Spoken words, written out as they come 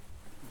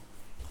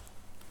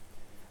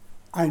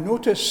I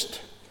noticed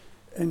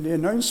in the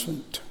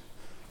announcement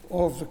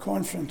of the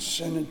conference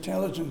in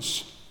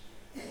intelligence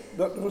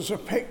that there was a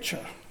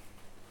picture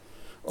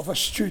of a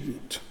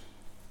student,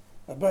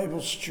 a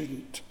Bible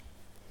student,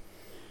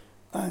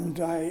 and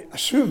I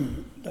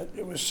assume that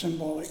it was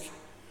symbolic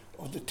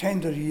of the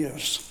tender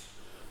years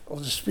of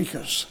the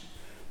speakers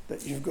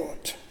that you've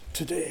got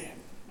today.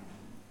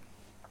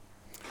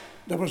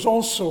 There was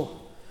also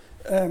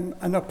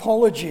an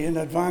apology in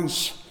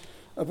advance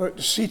about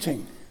the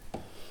seating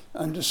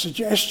and a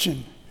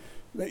suggestion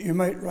that you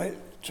might write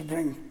to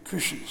bring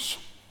cushions.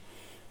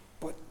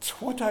 But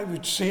what I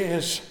would say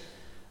is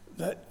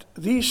that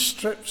these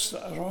strips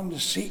that are on the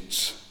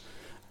seats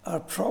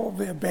are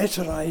probably a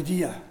better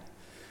idea,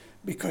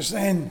 because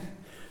then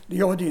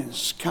the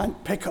audience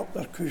can't pick up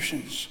their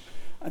cushions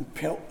and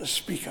pelt the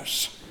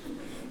speakers,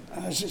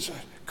 as is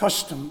a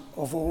custom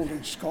of old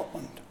in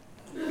Scotland.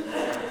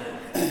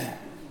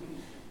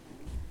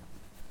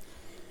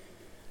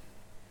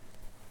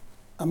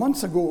 A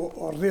month ago,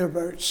 or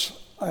thereabouts,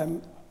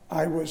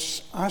 I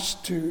was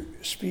asked to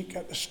speak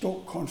at the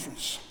Stoke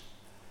conference,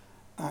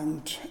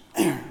 and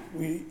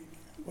we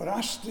were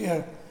asked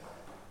there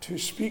to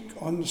speak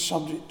on the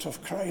subject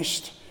of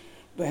Christ,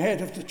 the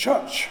head of the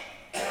church.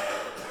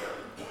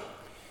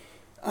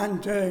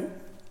 And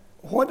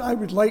what I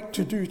would like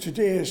to do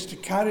today is to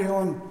carry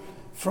on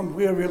from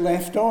where we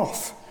left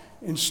off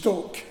in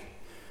Stoke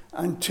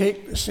and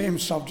take the same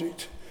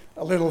subject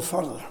a little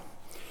further.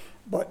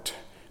 But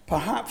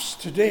perhaps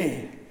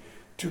today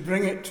to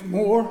bring it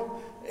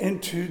more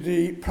into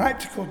the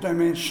practical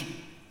dimension,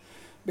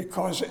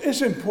 because it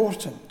is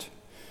important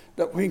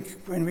that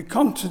when we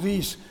come to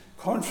these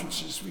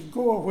conferences, we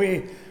go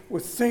away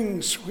with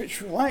things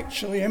which will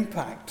actually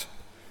impact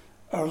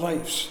our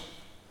lives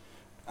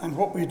and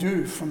what we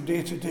do from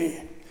day to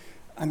day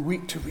and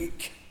week to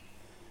week.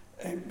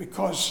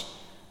 Because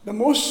the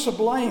most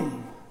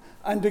sublime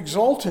and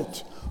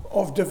exalted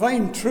of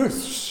divine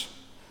truths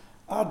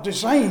are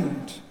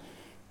designed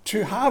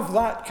to have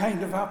that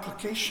kind of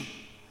application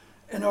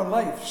in our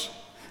lives,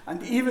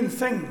 and even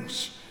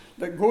things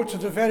that go to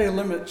the very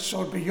limits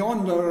or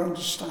beyond our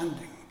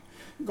understanding,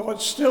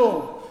 God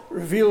still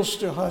reveals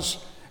to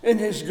us in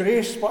His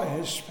grace by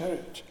His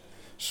Spirit,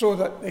 so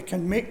that they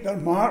can make their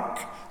mark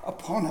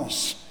upon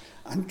us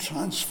and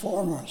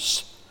transform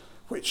us,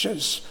 which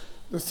is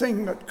the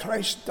thing that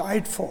Christ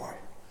died for,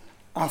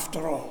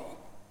 after all,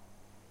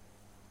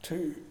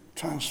 to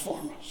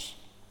transform us.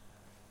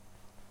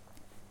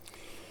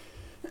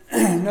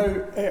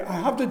 Now, I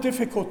have the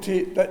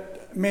difficulty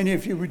that many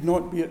of you would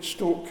not be at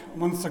Stoke a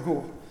month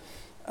ago,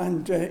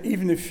 and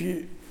even if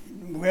you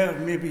were,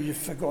 maybe you've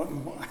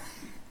forgotten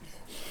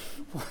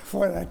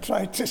what I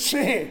tried to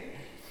say.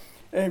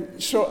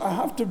 So I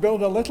have to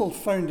build a little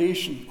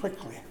foundation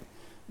quickly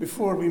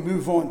before we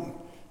move on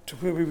to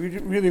where we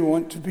really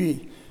want to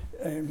be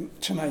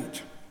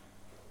tonight.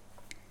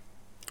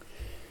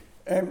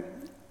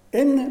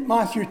 In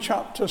Matthew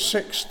chapter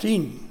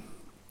 16,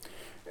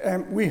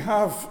 we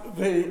have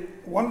the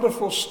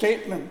wonderful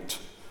statement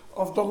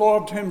of the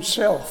Lord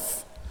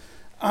Himself: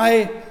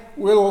 I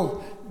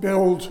will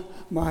build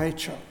my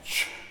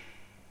church.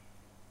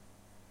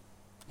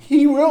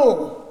 He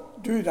will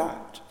do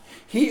that.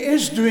 He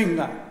is doing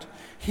that.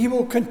 He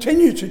will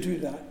continue to do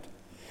that.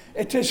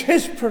 It is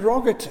His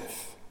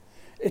prerogative.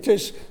 It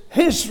is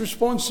His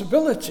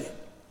responsibility,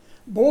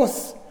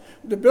 both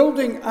the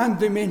building and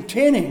the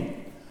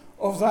maintaining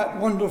of that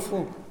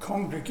wonderful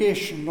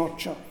congregation or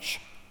church.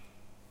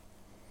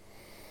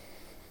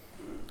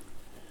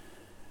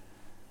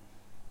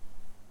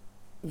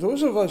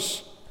 Those of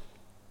us,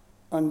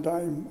 and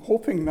I'm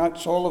hoping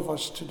that's all of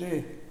us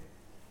today,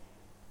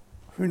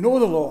 who know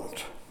the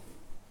Lord,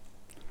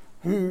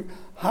 who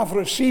have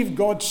received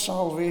God's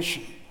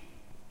salvation,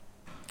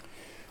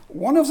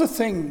 one of the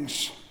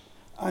things,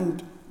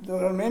 and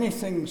there are many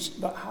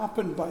things that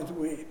happen, by the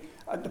way,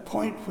 at the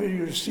point where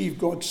you receive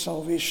God's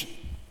salvation.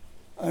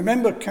 I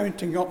remember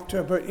counting up to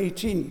about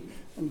 18,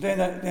 and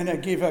then I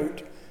gave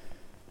out.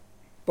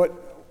 But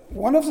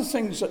one of the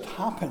things that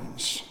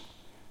happens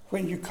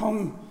when you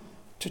come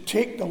to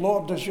take the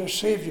Lord as your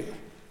Saviour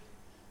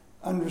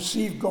and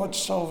receive God's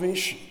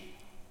salvation,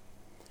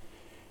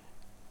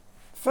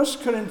 1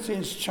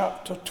 Corinthians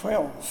chapter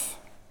 12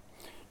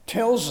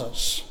 tells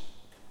us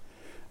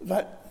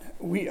that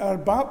we are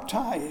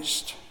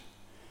baptized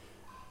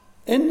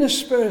in the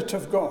Spirit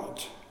of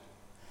God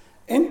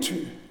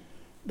into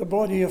the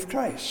body of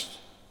Christ.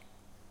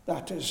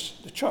 That is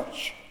the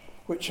church,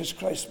 which is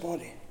Christ's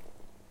body.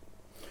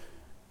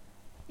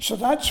 So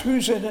that's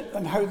who's in it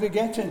and how they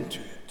get into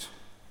it.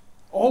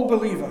 All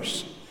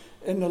believers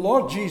in the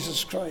Lord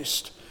Jesus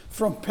Christ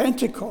from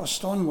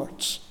Pentecost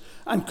onwards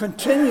and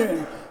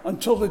continuing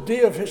until the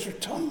day of His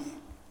return.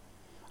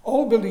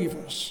 All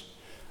believers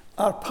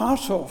are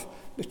part of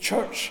the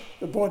church,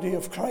 the body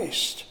of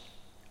Christ.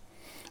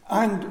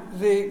 And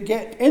they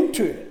get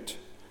into it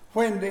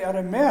when they are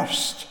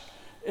immersed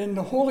in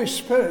the Holy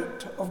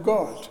Spirit of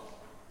God.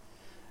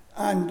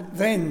 And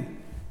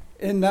then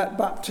in that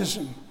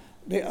baptism,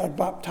 they are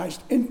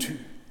baptized into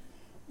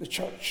the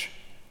church,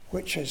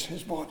 which is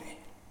his body.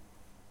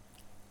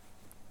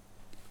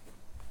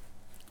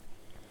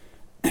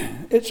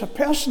 It's a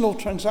personal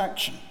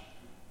transaction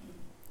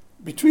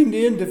between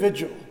the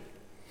individual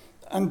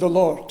and the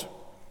Lord.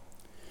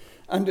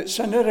 And it's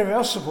an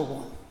irreversible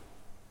one.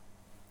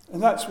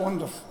 And that's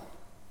wonderful.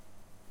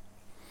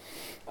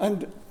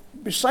 And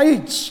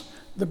besides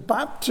the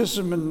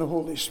baptism in the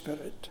Holy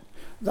Spirit,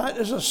 that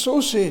is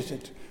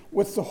associated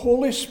with the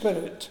Holy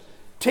Spirit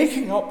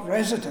taking up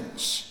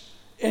residence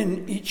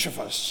in each of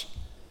us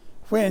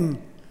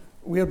when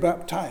we are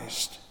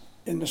baptized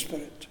in the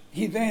Spirit.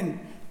 He then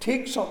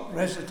takes up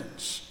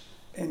residence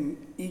in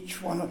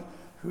each one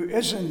who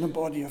is in the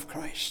body of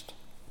Christ.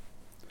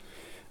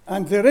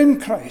 And they're in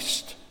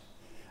Christ,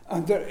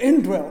 and they're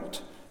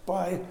indwelt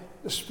by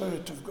the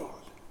Spirit of God.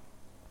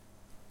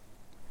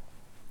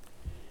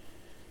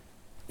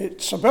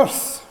 It's a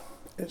birth.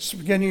 It's the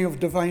beginning of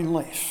divine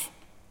life.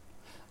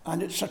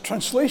 And it's a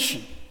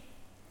translation.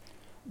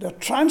 They're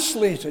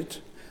translated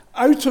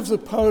out of the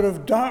power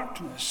of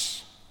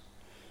darkness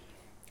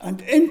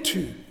and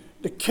into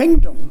the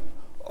kingdom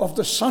of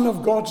the Son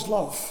of God's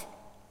love.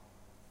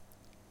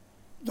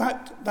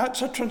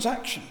 That's a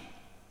transaction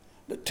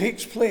that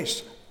takes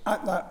place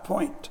at that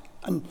point.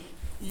 And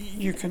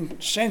you can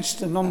sense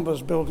the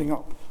numbers building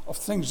up of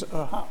things that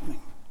are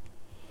happening.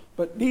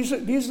 But these are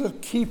the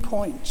key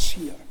points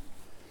here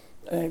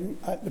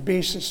at the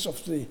basis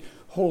of the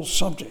whole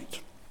subject.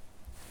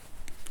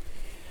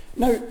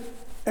 Now,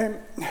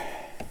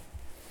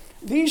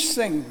 these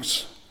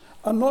things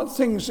are not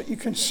things that you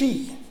can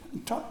see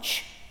and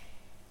touch.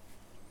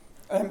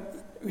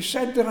 We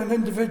said they're an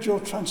individual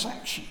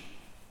transaction.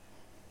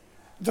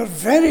 They're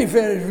very,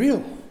 very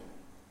real.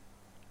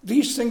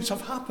 These things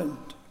have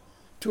happened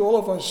to all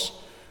of us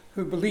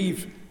who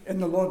believe in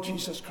the Lord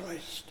Jesus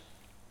Christ.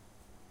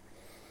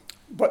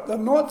 But they're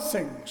not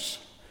things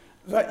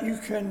that you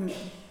can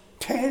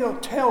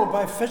tell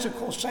by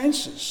physical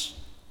senses.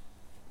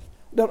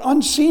 They're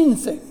unseen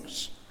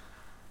things.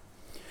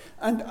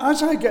 And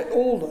as I get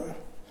older,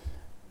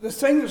 the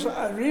things that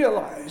I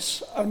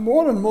realize are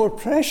more and more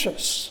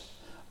precious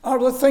are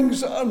the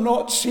things that are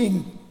not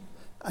seen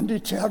and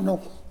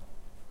eternal.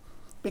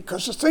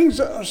 Because the things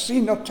that are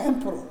seen are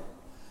temporal,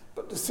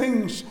 but the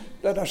things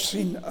that are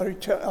seen are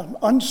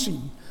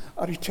unseen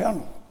are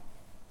eternal.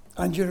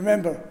 And you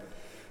remember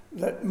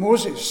that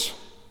Moses,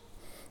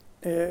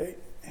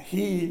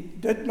 he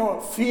did not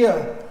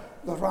fear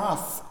the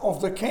wrath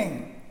of the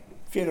king,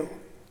 Pharaoh.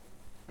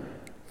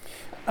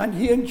 And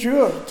he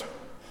endured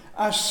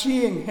as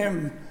seeing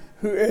him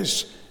who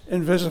is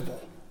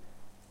invisible.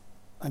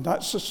 And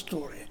that's the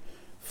story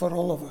for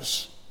all of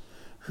us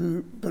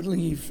who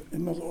believe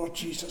in the Lord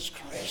Jesus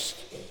Christ.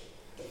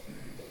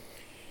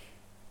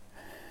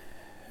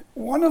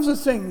 One of the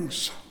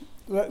things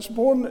that's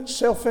borne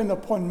itself in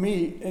upon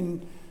me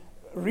in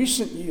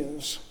recent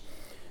years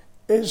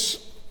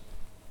is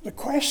the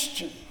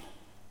question,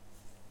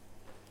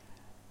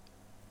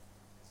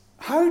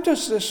 how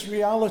does this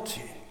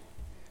reality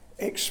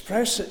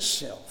express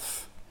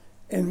itself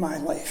in my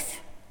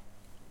life?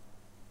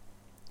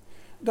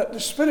 That the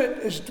Spirit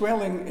is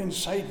dwelling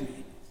inside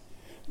me,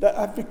 that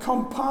I've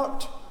become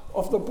part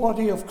of the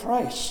body of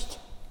Christ.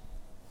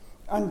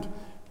 And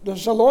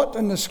there's a lot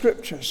in the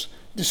scriptures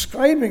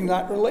describing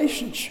that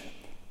relationship,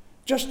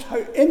 just how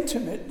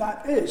intimate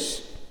that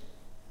is.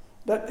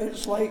 That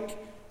it's like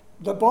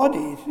the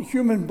body, the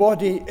human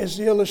body is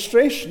the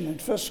illustration in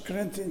 1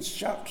 Corinthians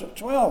chapter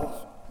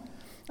 12.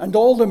 And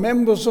all the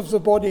members of the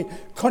body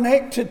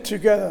connected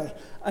together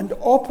and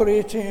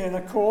operating in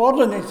a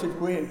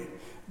coordinated way,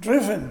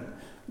 driven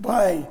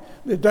by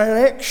the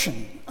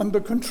direction and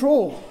the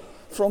control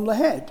from the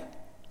head.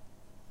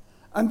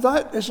 And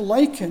that is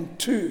likened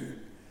to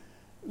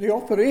the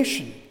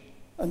operation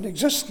and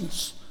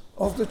existence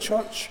of the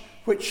church,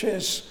 which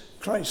is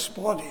Christ's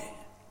body.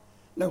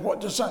 Now,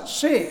 what does that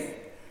say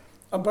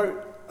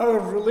about our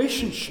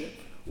relationship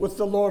with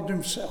the Lord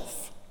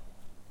himself?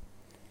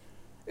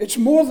 It's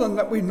more than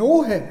that we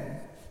know him.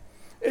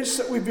 It's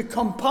that we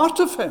become part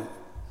of him,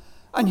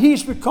 and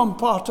he's become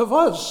part of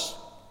us.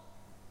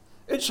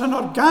 It's an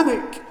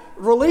organic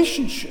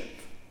relationship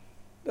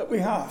that we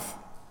have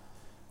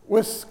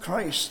with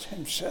Christ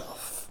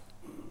himself.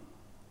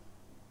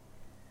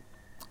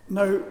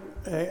 Now,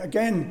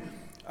 again,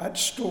 at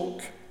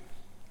Stoke,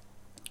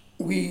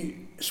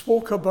 we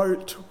spoke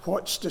about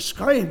what's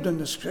described in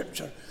the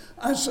scripture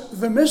as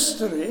the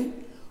mystery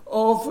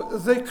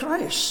of the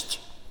Christ.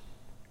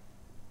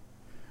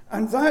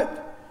 And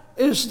that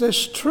is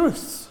this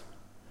truth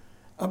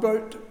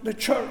about the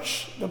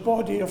church, the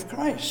body of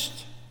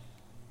Christ.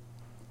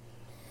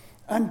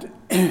 And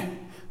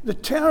the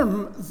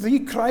term the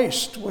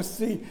Christ with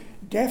the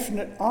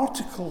definite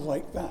article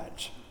like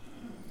that,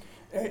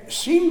 it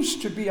seems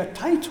to be a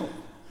title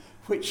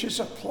which is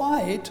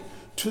applied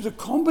to the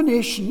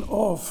combination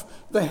of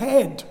the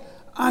head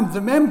and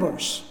the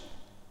members.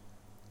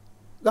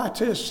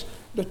 That is,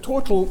 the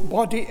total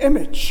body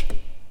image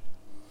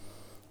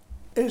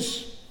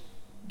is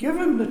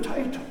given the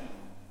title,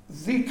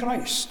 the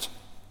Christ.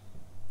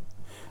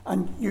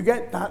 And you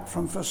get that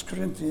from 1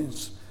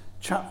 Corinthians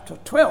chapter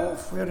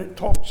 12, where it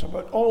talks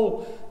about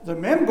all the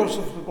members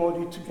of the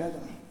body together.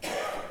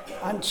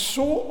 And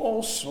so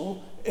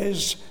also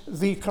is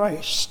the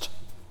Christ.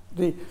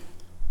 The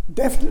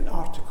definite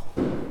article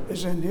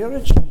is in the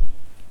original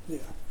there.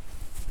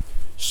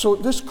 So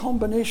this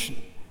combination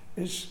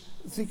is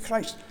the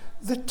Christ.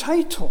 The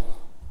title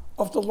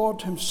of the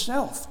Lord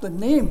himself, the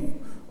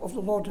name of the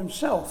Lord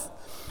himself,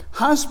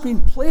 has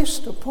been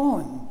placed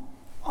upon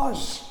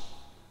us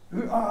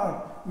who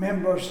are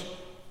members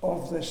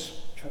of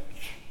this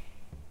church.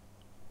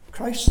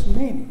 Christ's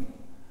name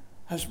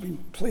has been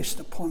placed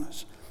upon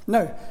us.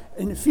 Now,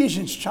 in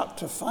Ephesians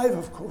chapter 5,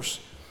 of course,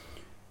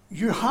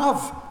 you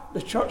have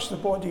the church, the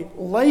body,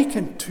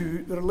 likened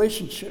to the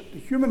relationship, the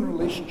human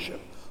relationship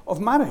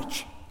of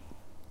marriage.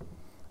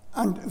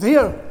 And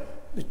there,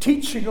 the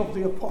teaching of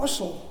the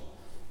apostle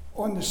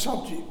on the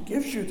subject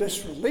gives you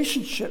this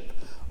relationship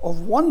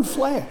of one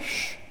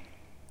flesh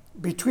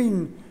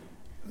between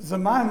the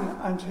man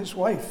and his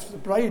wife, the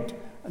bride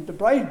and the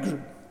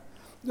bridegroom.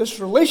 This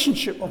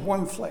relationship of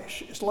one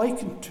flesh is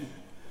likened to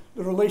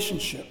the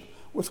relationship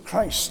with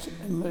Christ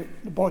in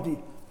the body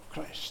of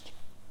Christ.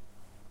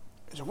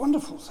 It's a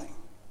wonderful thing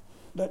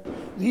that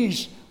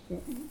these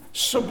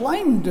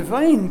sublime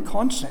divine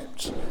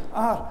concepts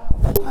are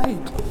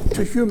applied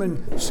to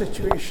human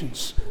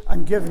situations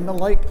and given a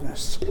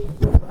likeness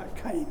of that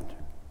kind.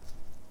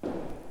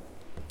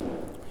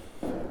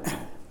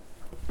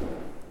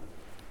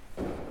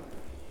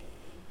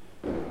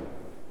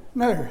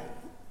 Now,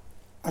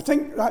 I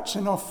think that's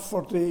enough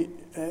for the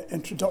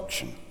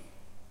introduction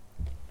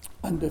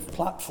and the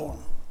platform.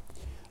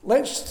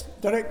 Let's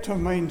direct our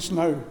minds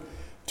now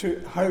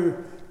to how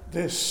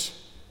this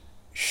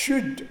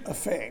should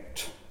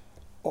affect,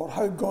 or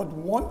how God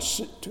wants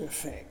it to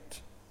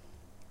affect,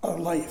 our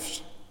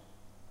lives.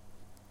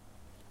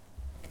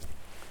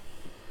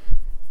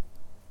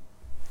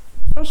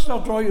 First,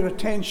 I'll draw your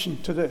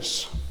attention to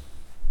this.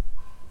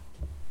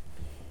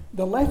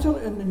 The letter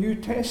in the New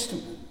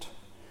Testament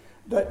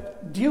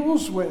that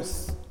deals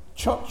with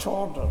church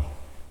order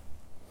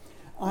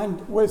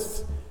and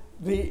with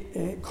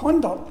the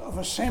conduct of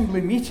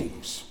assembly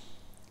meetings,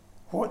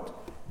 what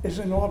is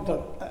in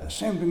order at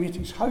assembly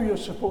meetings, how you're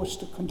supposed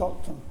to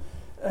conduct them,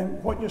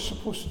 and what you're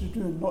supposed to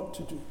do and not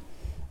to do.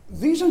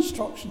 These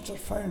instructions are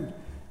found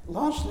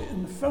largely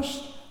in the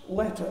first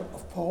letter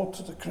of Paul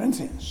to the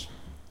Corinthians,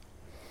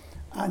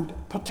 and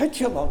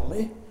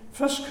particularly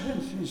 1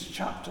 Corinthians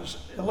chapters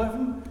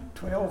 11,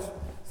 12,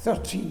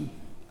 13,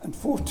 and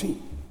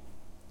 14.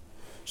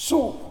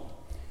 So,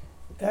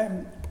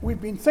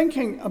 we've been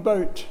thinking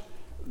about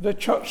the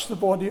church, the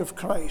body of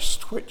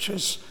Christ, which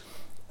is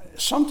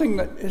something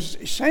that is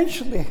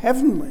essentially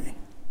heavenly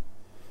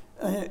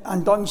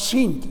and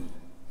unseen.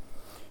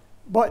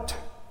 But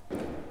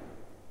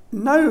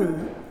now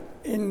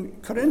in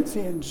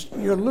Corinthians,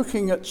 you're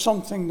looking at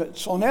something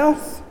that's on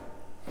earth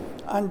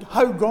and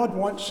how God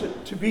wants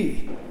it to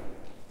be.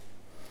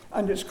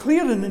 And it's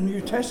clear in the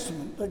New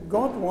Testament that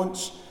God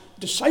wants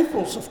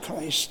disciples of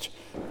Christ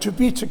to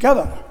be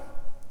together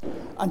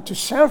and to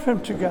serve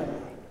him together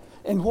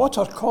in what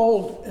are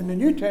called in the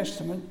New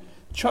Testament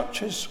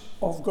churches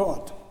of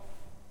God.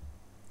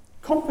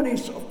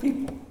 Companies of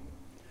people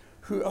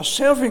who are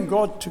serving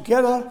God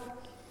together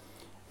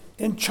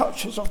in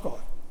churches of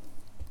God.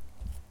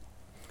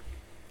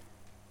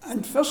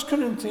 And 1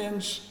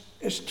 Corinthians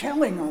is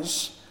telling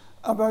us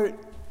about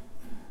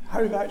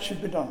how that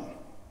should be done.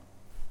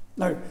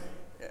 Now,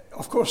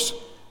 of course,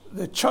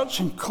 the church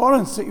in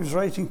Corinth that he was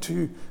writing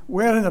to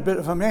were in a bit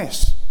of a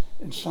mess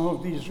in some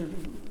of these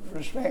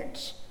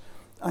respects.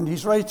 And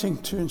he's writing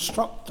to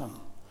instruct them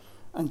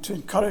and to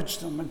encourage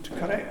them and to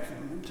correct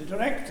them and to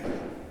direct them.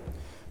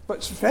 But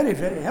it's very,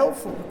 very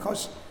helpful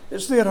because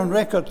it's there on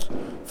record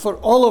for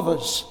all of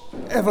us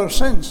ever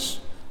since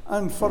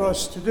and for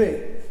us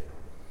today.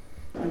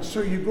 And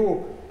so you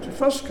go to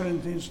 1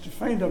 Corinthians to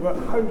find out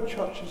how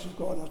churches of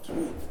God are to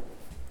be.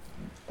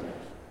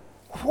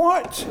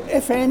 What,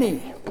 if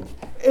any,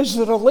 is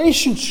the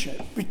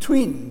relationship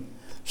between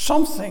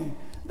something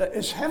that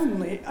is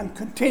heavenly and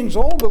contains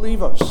all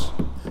believers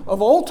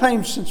of all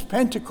time since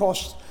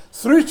Pentecost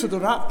through to the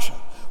rapture?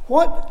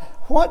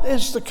 What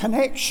is the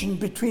connection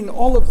between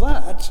all of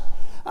that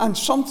and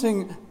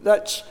something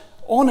that's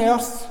on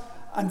earth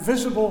and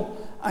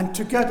visible and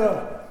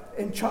together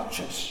in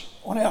churches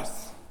on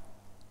earth?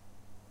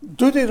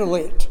 Do they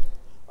relate?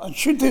 And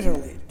should they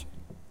relate?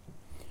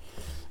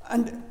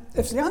 And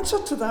if the answer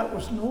to that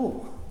was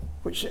no,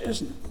 which it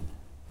isn't,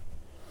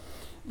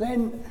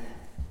 then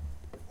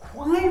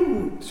why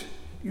would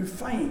you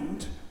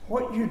find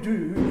what you do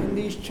in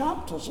these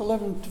chapters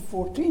 11 to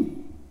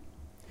 14?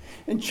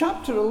 In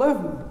chapter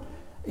 11,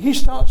 he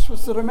starts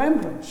with the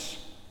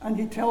remembrance, and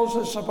he tells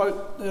us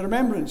about the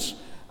remembrance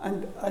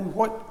and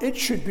what it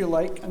should be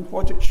like and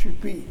what it should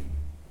be.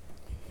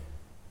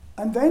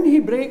 And then he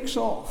breaks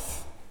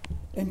off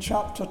in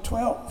chapter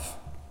 12.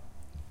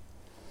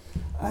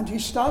 And he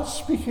starts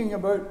speaking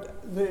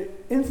about the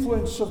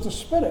influence of the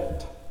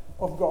Spirit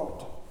of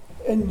God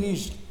in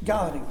these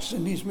gatherings,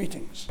 in these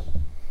meetings,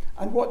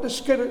 and what the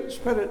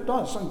Spirit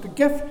does, and the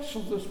gifts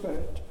of the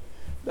Spirit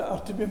that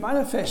are to be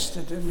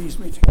manifested in these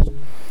meetings.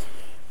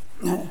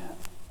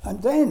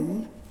 And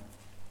then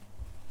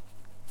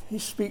he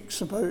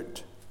speaks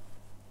about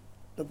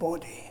the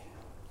body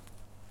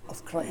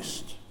of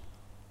Christ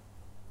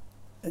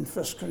in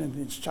 1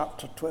 Corinthians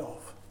chapter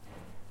 12.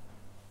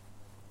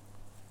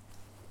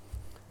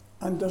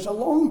 And there's a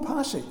long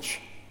passage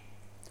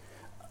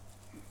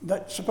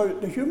that's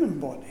about the human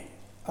body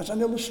as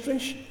an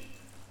illustration.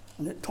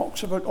 And it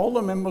talks about all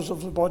the members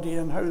of the body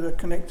and how they're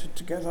connected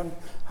together and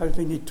how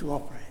they need to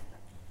operate.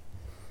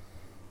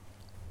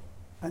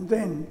 And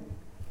then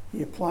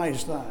he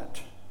applies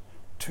that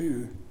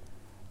to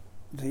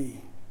the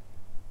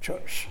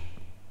church,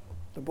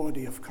 the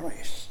body of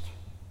Christ.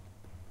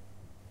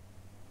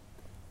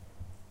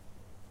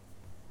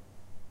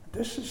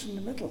 This is in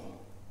the middle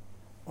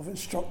of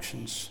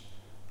instructions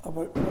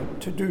about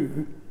what to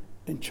do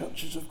in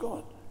churches of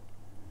God.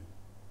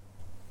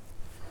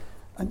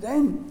 And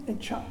then in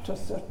chapter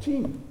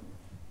 13,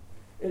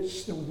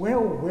 it's the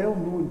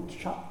well-known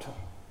chapter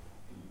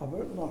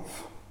about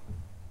love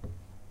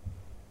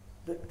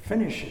that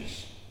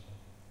finishes,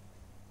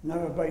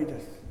 now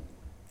abideth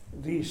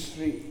these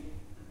three,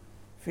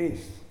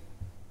 faith,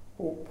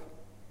 hope,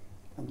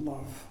 and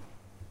love.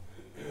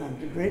 And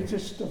the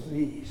greatest of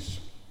these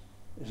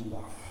is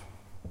love.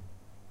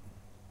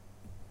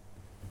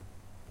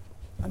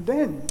 And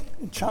then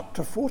in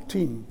chapter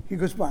 14, he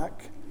goes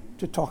back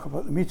to talk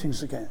about the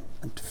meetings again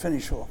and to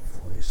finish off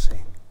what he's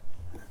saying.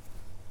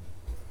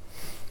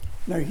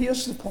 Now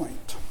here's the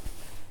point.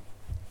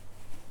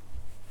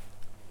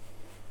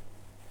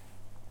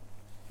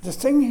 The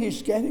thing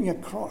he's getting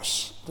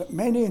across that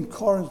many in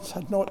Corinth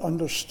had not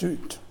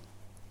understood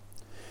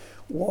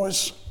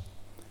was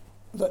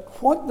that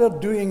what they're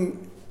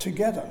doing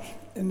together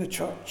in the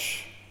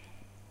church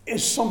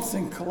is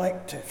something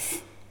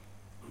collective.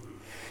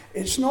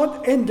 It's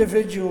not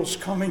individuals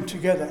coming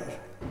together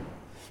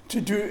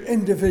to do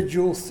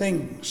individual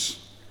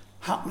things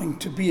happening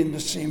to be in the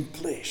same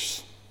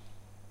place.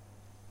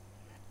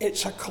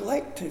 It's a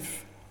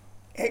collective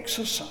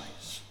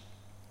exercise.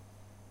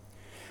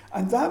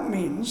 And that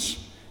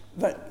means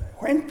that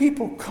when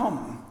people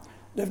come,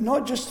 they've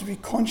not just to be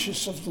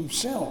conscious of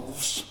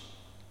themselves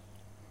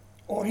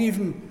or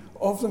even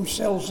of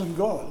themselves and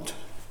God,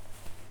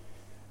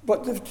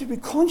 but they've to be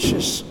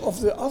conscious of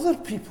the other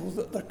people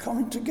that they're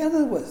coming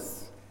together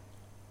with.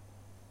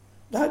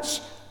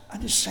 That's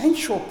an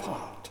essential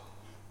part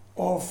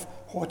of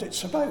what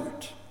it's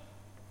about.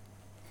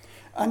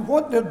 And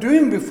what they're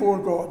doing before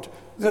God,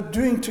 they're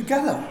doing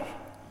together.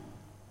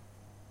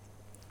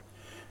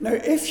 Now,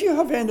 if you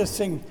have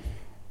anything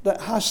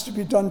that has to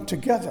be done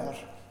together,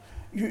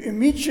 you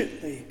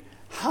immediately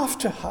have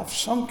to have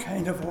some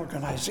kind of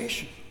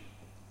organization.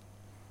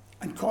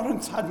 And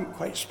Corinth hadn't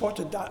quite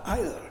spotted that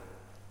either.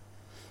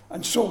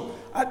 And so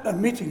at their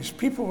meetings,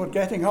 people were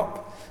getting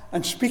up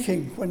and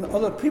speaking when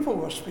other people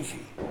were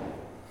speaking.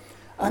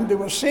 And they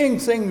were saying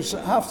things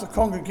that half the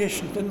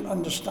congregation didn't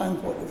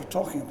understand what they were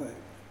talking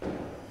about.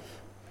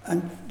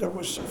 And there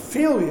was a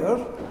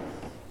failure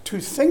to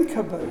think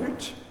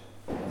about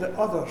the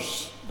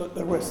others that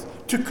they're with,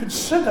 to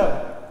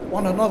consider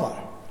one another.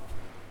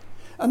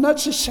 And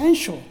that's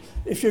essential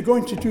if you're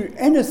going to do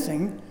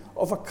anything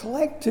of a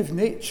collective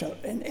nature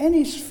in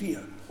any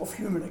sphere of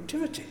human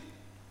activity.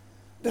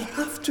 There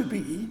have to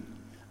be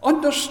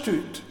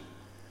understood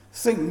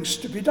things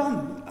to be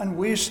done and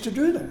ways to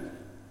do them.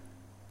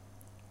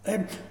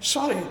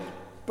 Sorry,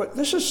 but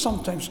this is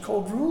sometimes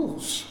called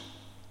rules.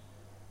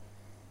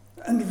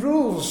 And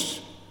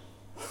rules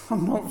are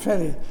not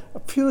very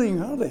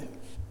appealing, are they?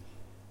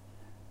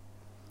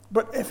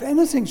 But if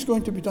anything's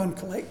going to be done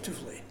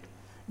collectively,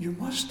 you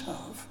must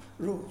have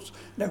rules.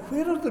 Now,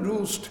 where are the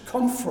rules to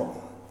come from?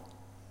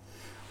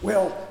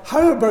 Well,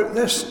 how about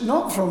this?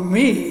 Not from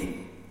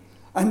me,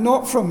 and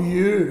not from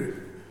you,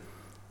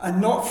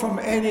 and not from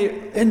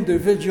any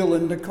individual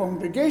in the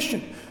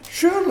congregation.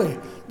 Surely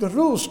the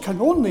rules can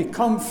only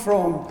come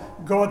from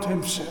God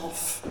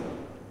himself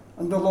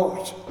and the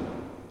Lord.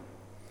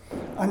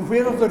 And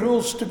where are the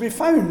rules to be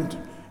found?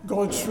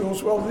 God's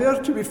rules, well,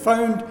 they're to be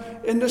found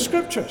in the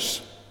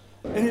scriptures,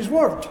 in his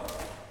word.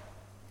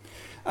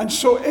 And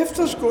so if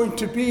there's going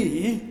to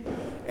be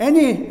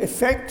any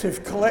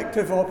effective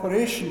collective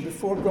operation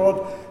before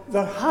God,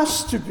 there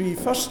has to be,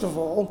 first of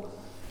all,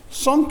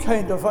 some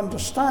kind of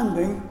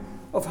understanding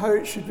of how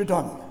it should be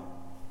done.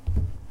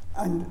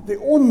 And the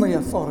only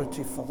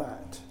authority for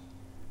that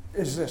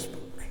is this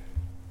book,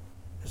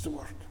 is the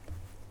Word.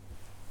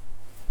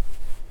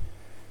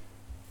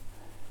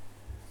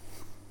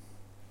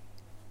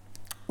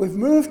 We've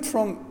moved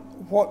from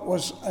what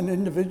was an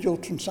individual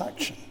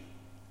transaction,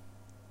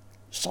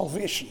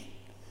 salvation,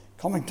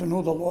 coming to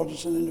know the Lord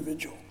as an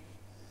individual,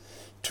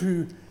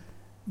 to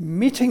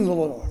meeting the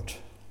Lord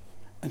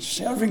and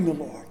serving the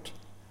Lord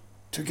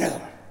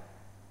together.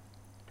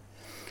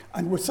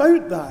 And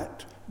without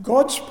that,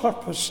 God's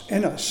purpose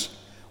in us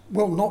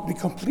will not be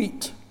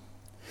complete.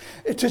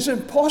 It is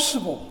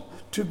impossible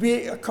to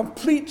be a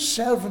complete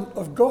servant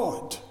of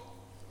God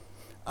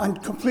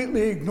and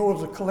completely ignore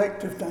the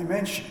collective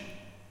dimension,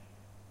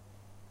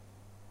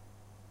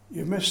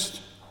 you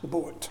missed the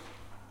boat,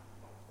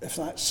 if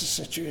that's the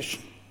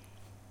situation.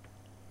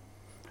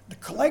 The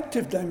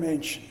collective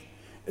dimension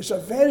is a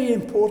very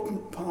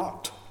important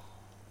part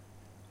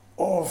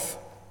of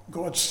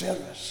God's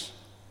service.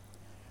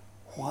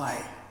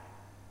 Why?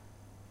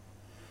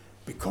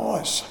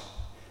 Because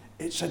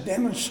it's a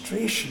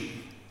demonstration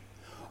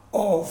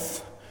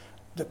of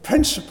the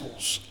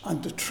principles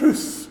and the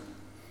truth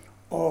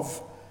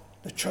of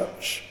the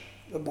church,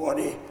 the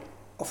body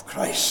of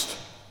Christ.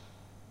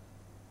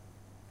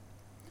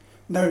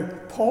 Now,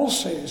 Paul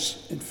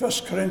says in 1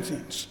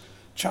 Corinthians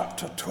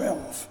chapter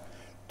 12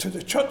 to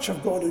the church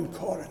of God in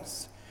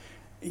Corinth,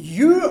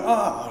 you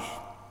are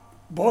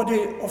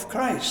body of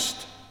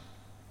Christ.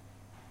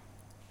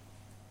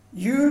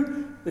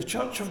 You, the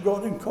church of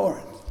God in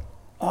Corinth,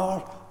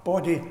 are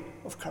body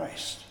of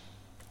Christ.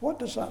 What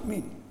does that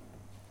mean?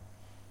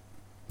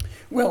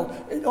 Well,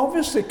 it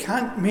obviously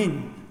can't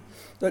mean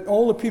that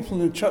all the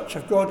people in the church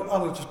of God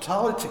are the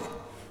totality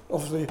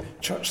of the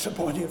church, the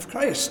body of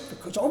Christ,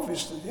 because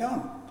obviously they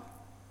aren't.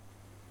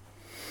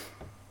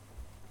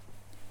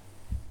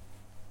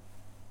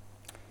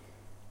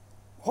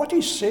 What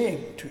he's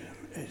saying to them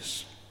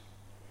is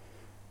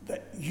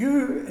that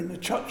you in the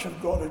church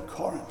of God in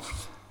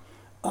Corinth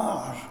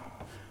are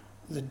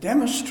the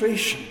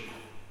demonstration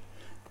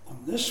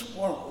on this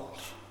world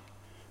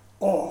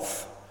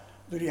of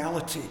the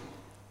reality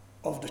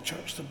of the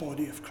church, the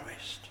body of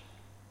Christ.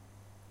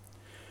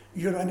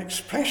 You're an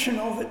expression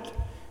of it,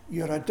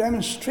 you're a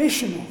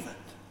demonstration of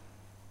it,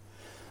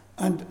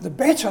 and the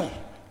better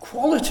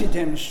quality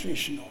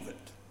demonstration of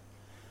it,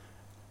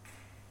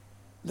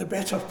 the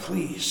better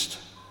pleased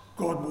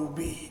God will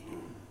be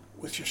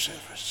with your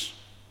service.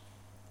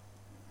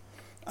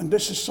 And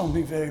this is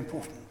something very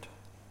important.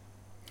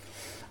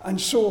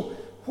 And so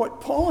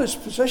what Paul is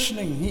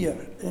positioning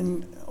here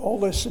in all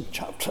this in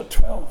chapter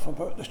 12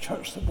 about the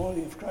church, the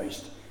body of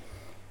Christ,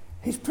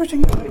 he's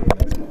putting it right in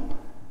the middle.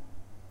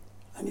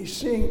 And he's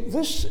saying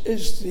this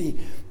is the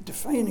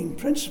defining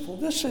principle.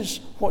 This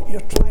is what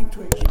you're trying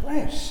to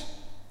express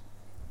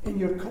in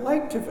your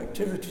collective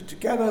activity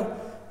together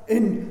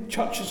in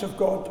churches of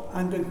God,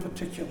 and in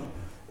particular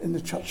in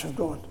the church of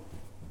God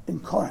in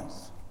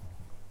Corinth.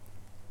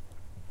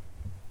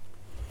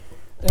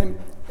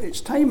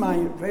 It's time I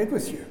read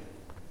with you,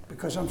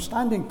 because I'm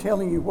standing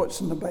telling you what's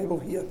in the Bible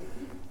here,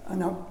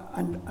 and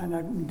I'm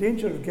in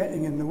danger of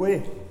getting in the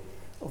way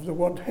of the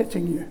word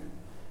hitting you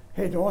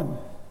head on.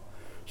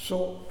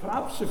 So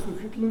perhaps if we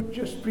could look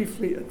just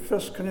briefly at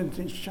 1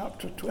 Corinthians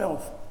chapter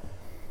 12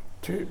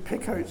 to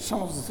pick out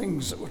some of the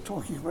things that we're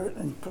talking about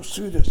and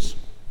pursue this.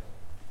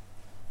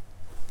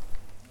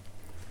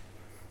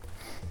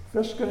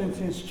 1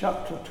 Corinthians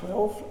chapter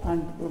 12,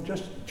 and we'll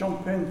just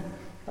jump in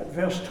at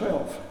verse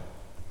 12.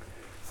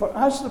 For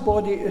as the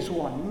body is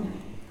one,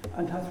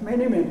 and hath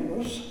many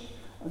members,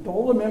 and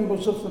all the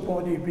members of the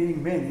body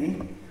being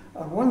many,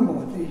 are one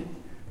body,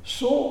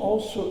 so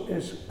also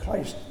is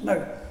Christ.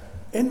 Now,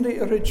 in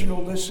the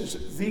original, this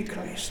is the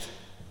Christ.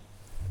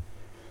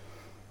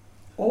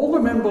 All the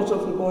members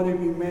of the body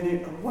being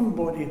many are one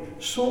body,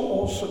 so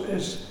also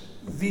is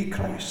the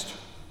Christ.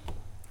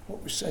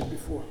 What we said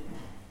before.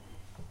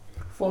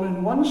 For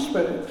in one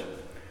Spirit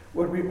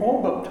were we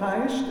all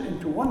baptized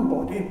into one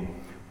body,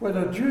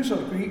 whether Jews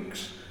or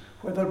Greeks,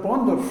 whether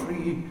bond or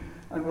free,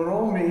 and were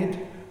all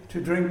made to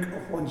drink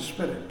of one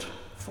Spirit.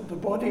 For the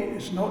body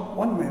is not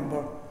one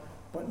member,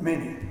 but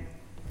many.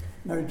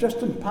 Now, just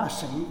in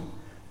passing,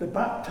 the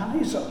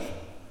baptizer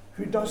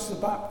who does the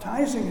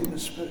baptizing in the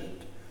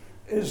Spirit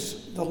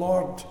is the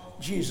Lord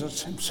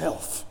Jesus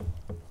himself.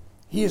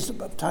 He is the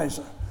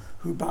baptizer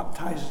who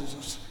baptizes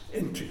us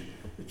into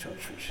the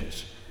church, which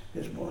is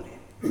his body.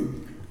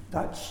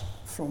 That's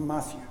from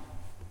Matthew.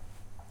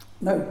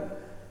 Now,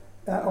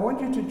 I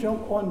want you to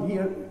jump on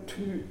here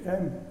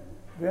to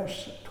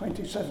verse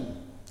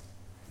 27,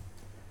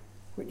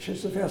 which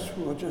is the verse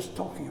we were just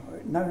talking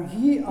about. Now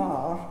ye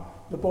are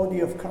the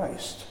body of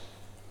Christ,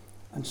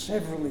 and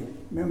severally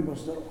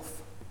members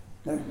thereof.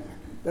 Now,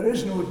 there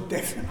is no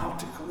definite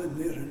article in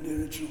there in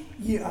the original.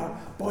 Ye are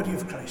body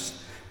of Christ,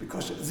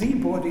 because the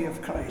body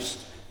of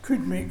Christ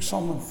could make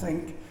someone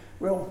think,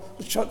 well,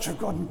 the church of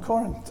God in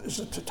Corinth is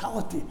the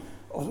totality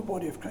of the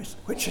body of Christ,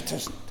 which it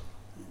isn't.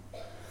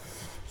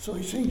 So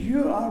he's saying,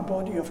 you are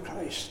body of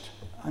Christ,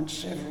 and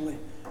severally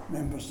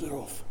members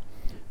thereof.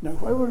 Now,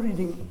 while we're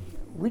reading,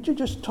 would you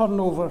just turn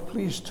over,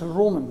 please, to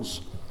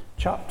Romans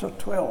chapter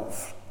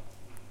 12.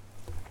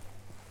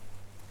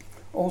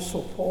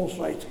 Also Paul's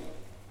writing.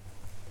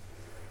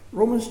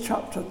 Romans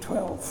chapter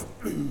 12,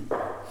 and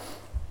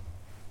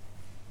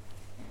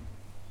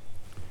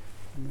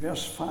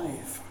verse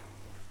 5.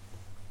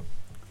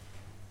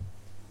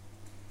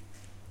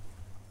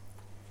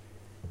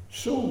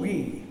 So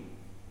we,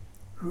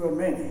 who are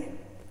many,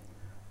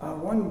 are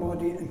one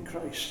body in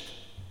Christ,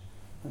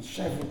 and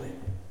severally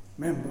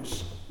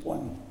members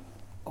one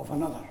of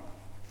another.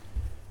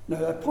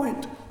 Now, the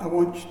point I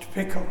want you to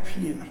pick up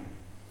here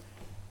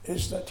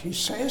is that he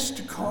says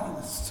to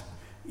Corinth,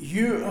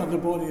 you are the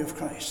body of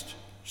Christ.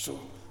 So,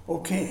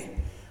 okay,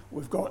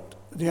 we've got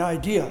the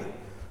idea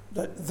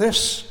that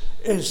this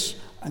is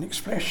an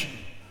expression,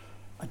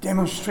 a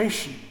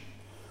demonstration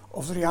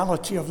of the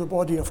reality of the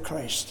body of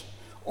Christ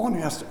on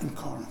earth in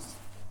Corinth.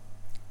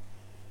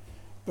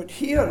 But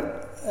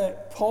here,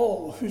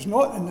 Paul, who's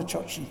not in the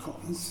church in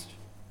Corinth,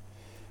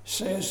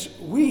 says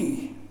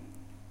we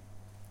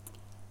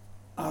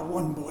are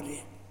one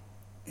body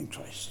in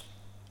Christ.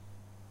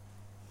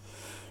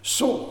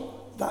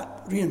 So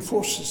that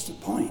reinforces the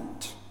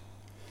point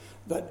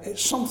that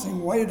it's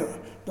something wider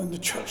than the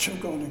church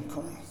of God in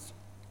Corinth.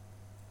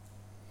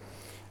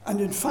 And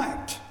in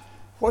fact,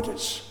 what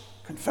it's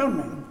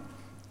confirming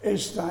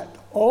is that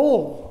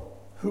all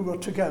who were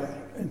together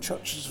in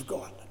churches of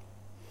God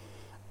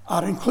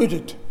are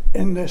included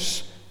in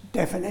this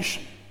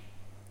definition.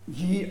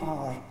 Ye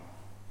are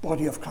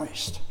body of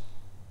Christ.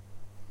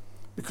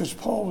 Because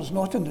Paul was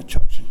not in the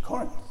church in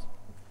Corinth,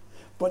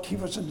 but he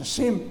was in the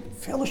same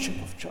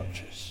fellowship of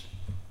churches.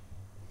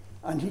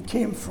 And he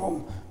came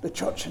from the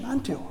church in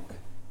Antioch,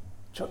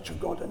 Church of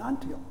God in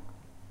Antioch.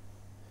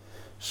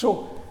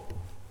 So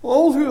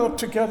all who are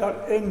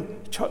together in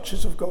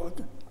churches of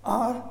God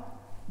are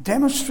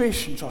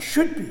demonstrations, or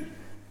should be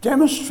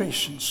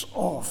demonstrations,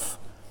 of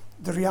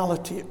the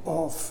reality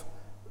of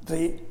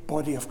the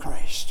body of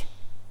Christ.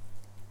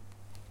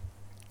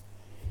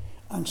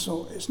 And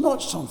so it's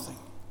not something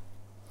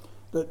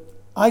that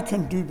I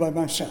can do by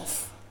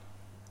myself.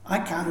 I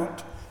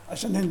cannot,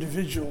 as an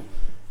individual,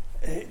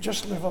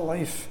 just live a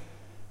life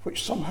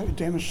which somehow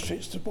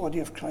demonstrates the body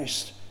of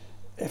Christ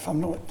if I'm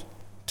not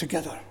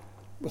together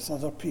with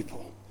other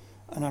people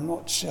and I'm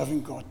not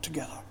serving God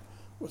together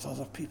with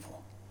other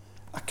people.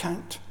 I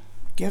can't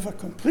give a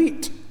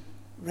complete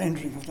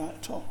rendering of that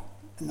at all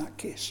in that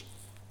case.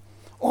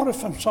 Or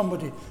if I'm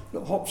somebody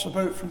that hops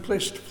about from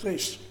place to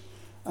place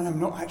and I'm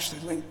not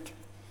actually linked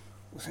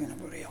with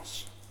anybody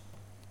else.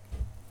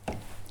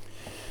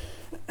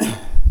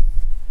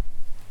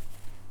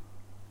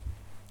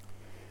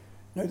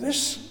 Now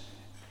this,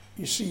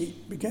 you see,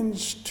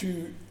 begins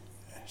to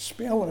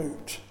spell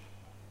out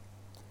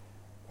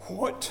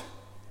what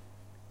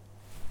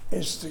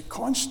is the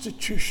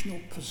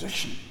constitutional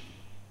position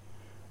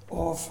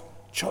of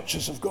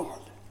churches of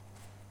God.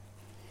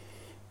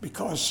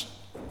 Because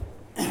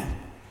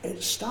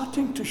it's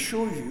starting to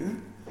show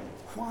you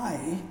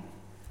why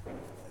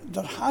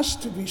there has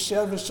to be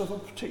service of a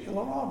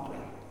particular order.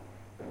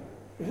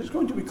 If it's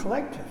going to be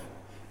collective,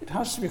 it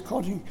has to be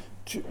according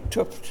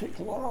to a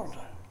particular order.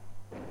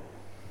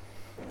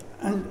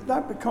 And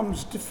that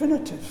becomes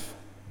definitive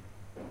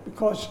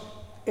because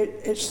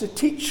it's the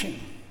teaching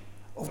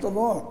of the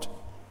Lord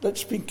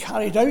that's been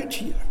carried out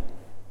here.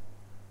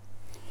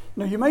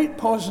 Now you might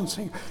pause and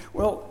think,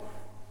 well,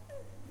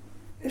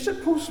 is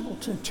it possible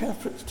to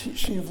interpret the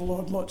teaching of the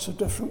Lord lots of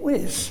different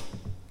ways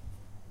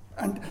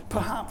and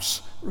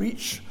perhaps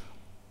reach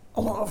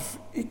a lot of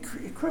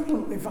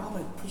equivalently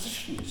valid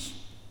positions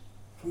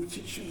from the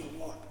teaching of the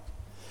Lord?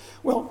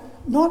 Well,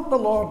 not the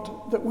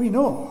Lord that we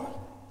know.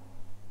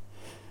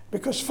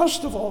 Because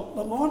first of all,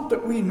 the Lord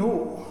that we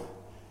know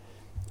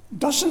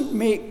doesn't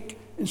make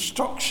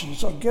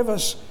instructions or give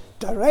us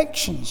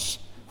directions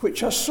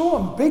which are so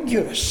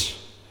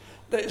ambiguous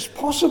that it's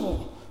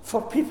possible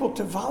for people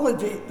to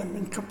validate them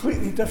in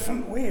completely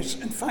different ways.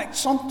 In fact,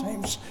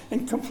 sometimes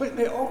in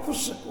completely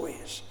opposite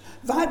ways.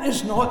 That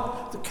is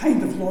not the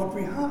kind of Lord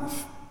we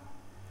have.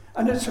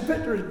 And it's a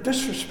bit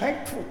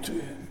disrespectful to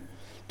him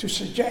to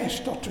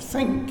suggest or to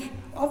think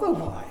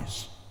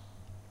otherwise.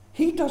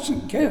 He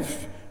doesn't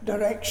give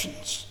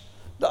directions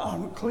that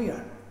aren't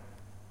clear.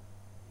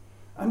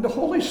 And the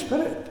Holy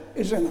Spirit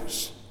is in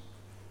us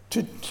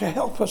to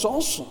help us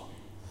also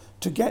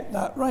to get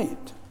that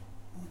right.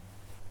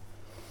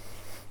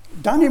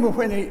 Danny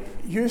Mahoney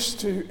used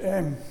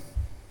to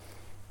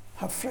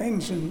have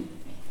friends in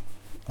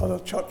other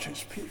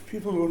churches,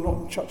 people who were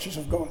not in churches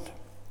of God.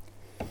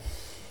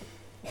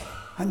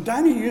 And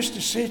Danny used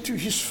to say to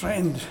his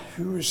friend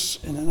who was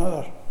in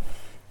another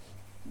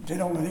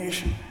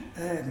denomination,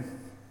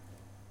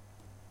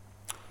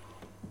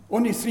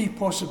 only three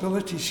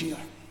possibilities here.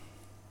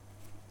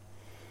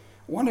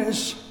 One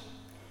is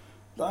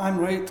that I'm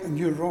right and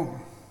you're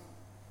wrong.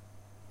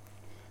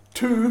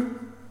 Two,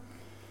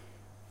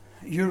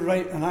 you're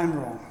right and I'm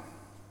wrong.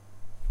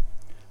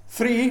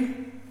 Three,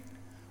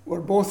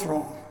 we're both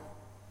wrong.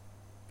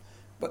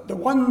 But the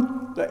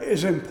one that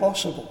is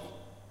impossible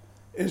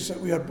is that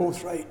we are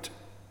both right.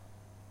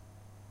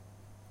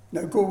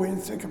 Now go away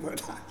and think about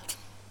that.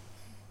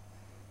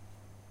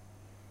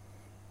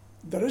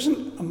 There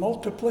isn't a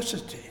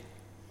multiplicity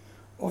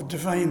of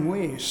divine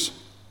ways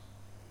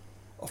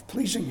of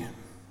pleasing him,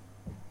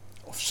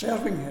 of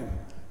serving him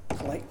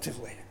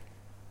collectively.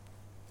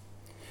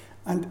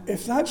 And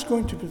if that's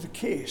going to be the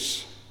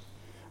case,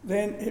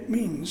 then it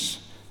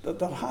means that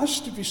there has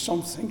to be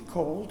something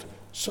called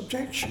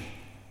subjection.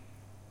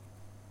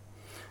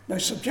 Now,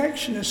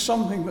 subjection is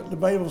something that the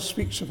Bible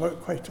speaks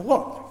about quite a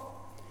lot.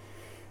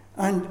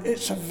 And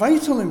it's of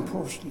vital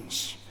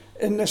importance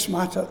in this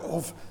matter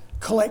of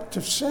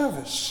collective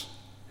service,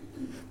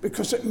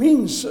 because it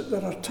means that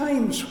there are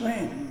times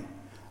when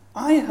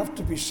I have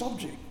to be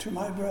subject to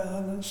my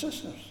brethren and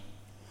sisters.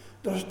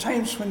 There are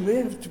times when they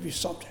have to be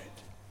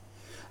subject.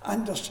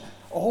 And there's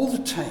all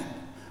the time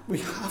we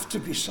have to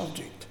be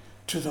subject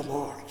to the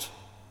Lord.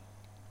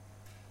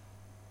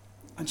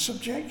 And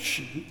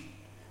subjection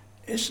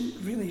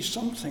isn't really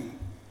something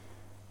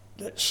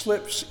that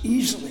slips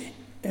easily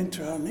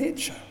into our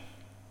nature.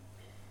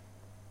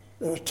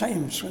 There are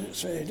times when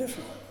it's very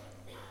difficult.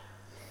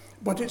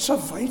 But it's a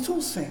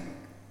vital thing.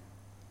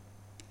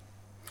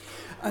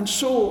 And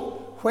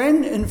so,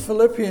 when in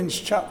Philippians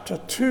chapter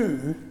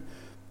 2,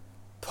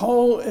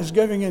 Paul is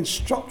giving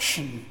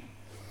instruction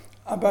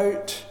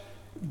about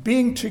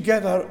being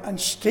together and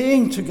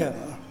staying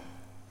together,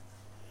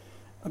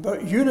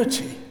 about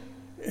unity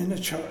in the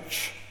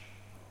church,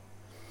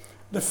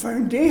 the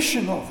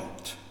foundation of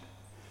it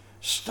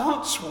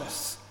starts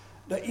with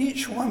that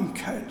each one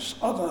counts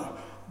other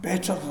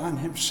better than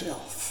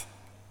himself,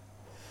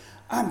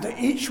 and that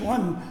each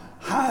one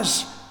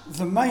has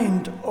the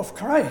mind of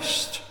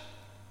Christ.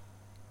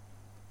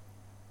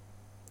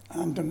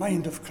 And the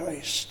mind of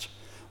Christ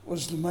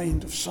was the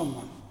mind of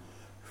someone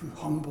who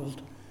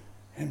humbled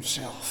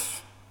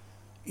himself,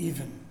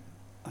 even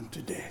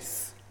unto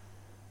death,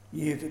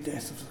 yea, the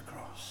death of the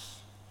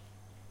cross.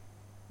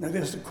 Now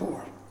there's the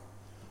core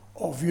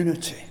of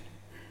unity.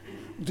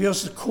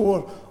 There's the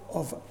core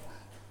of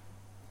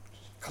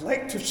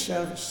collective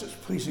service that's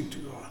pleasing to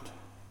God.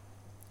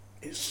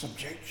 It's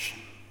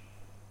subjection,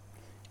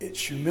 it's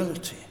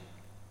humility,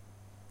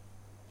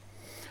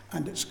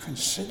 and it's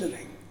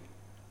considering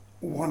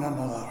one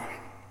another.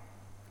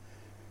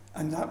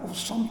 And that will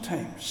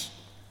sometimes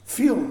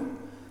feel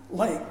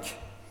like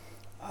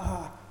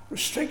a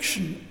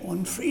restriction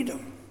on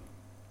freedom.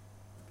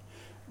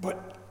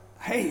 But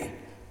hey,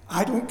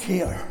 I don't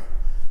care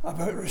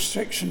about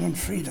restriction on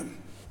freedom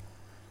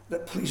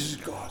that pleases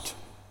God.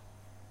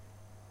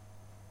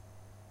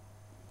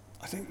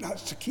 I think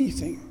that's the key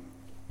thing.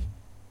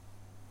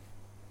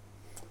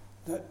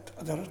 That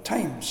there are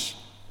times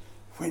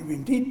when we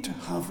need to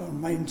have our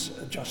minds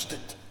adjusted,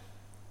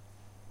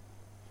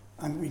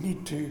 and we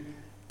need to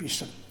be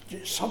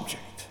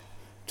subject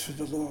to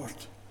the Lord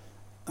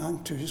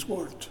and to his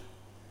word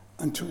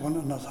and to one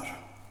another.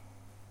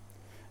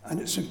 And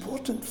it's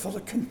important for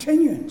the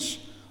continuance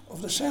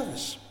of the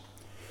service.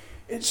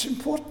 It's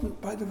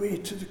important, by the way,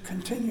 to the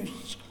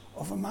continuance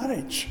of a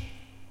marriage,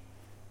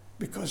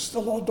 because the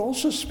Lord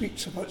also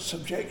speaks about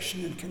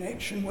subjection in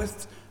connection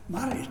with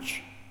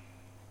marriage.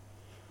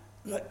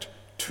 That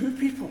two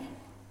people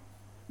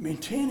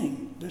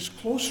maintaining this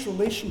close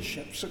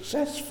relationship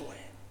successfully,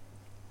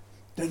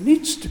 there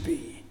needs to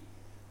be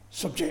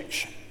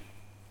subjection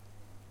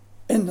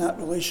in that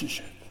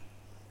relationship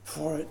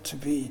for it to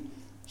be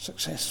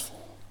successful.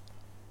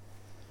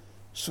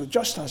 So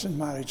just as in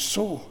marriage,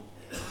 so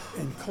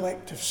in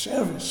collective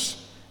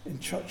service in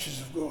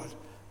churches of God,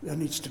 there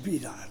needs to be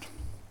that.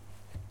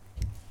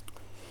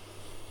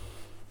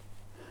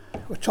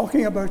 We're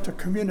talking about a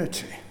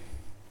community.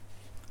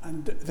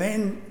 And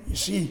then, you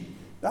see,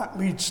 that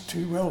leads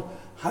to, well,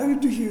 how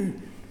do you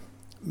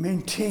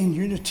maintain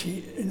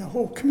unity in a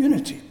whole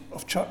community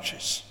of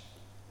churches?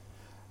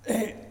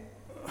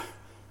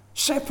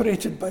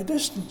 Separated by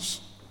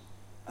distance,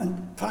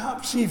 and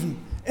perhaps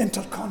even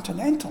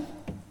intercontinental.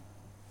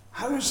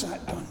 How is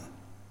that done?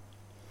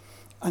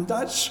 And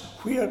that's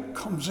where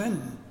comes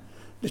in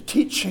the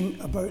teaching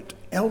about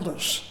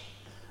elders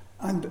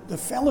and the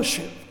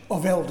fellowship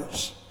of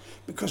elders.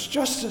 Because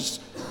just as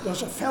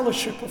there's a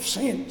fellowship of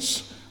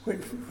saints,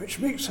 which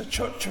makes a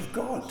church of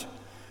God,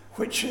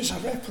 which is a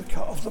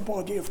replica of the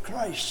body of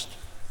Christ,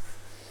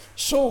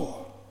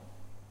 so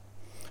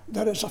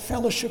there is a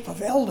fellowship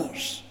of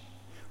elders,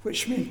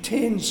 which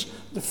maintains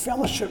the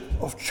fellowship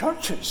of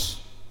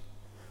churches,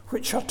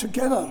 which are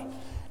together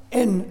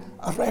in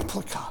a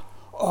replica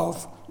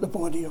of the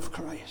body of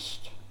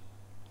Christ.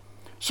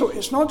 So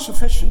it's not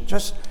sufficient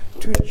just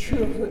to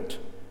ensure that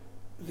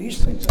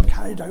these things are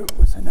carried out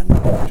within an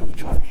individual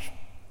church.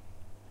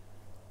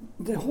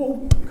 The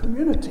whole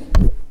community,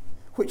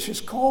 which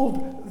is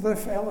called the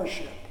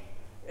fellowship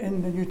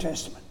in the New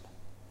Testament,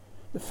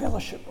 the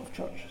fellowship of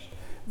churches,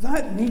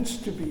 that needs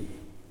to be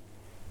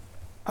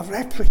a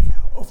replica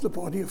of the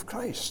body of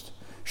Christ,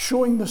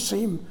 showing the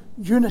same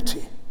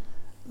unity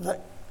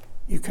that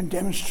you can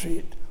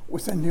demonstrate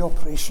within the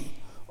operation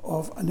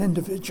of an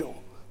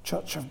individual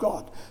church of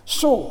God.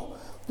 So,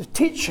 the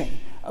teaching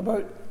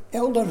about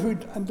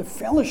elderhood and the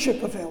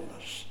fellowship of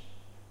elders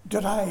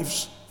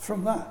derives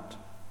from that.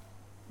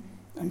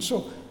 And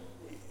so,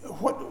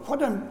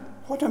 what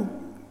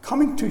I'm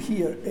coming to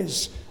here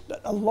is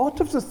that a lot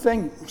of the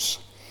things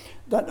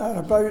that are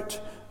about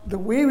the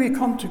way we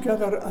come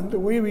together and the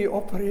way we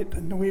operate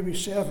and the way we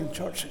serve in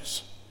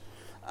churches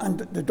and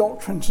the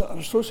doctrines that are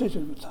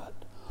associated with that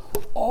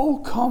all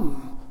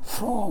come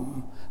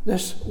from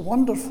this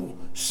wonderful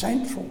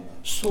central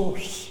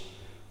source,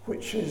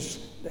 which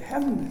is the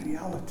heavenly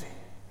reality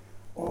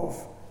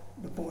of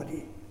the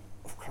body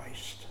of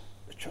Christ,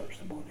 the church,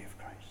 the body of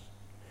Christ.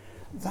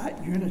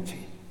 That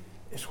unity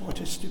is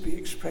what is to be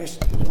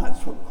expressed, and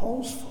that's what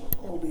calls for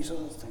all these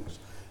other things.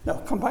 Now,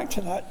 I'll come back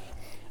to that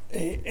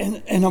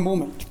in a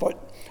moment,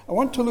 but I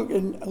want to look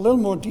in a little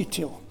more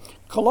detail.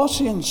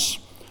 Colossians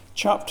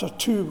chapter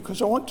 2,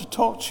 because I want to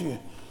talk to you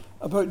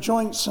about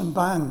joints and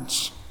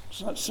bands.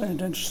 Does that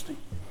sound interesting?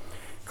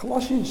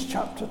 Colossians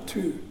chapter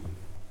 2.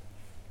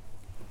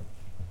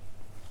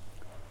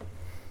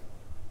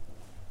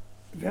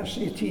 Verse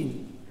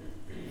 18.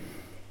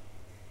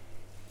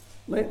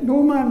 Let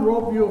no man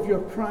rob you of your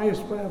prize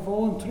by a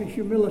voluntary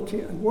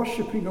humility and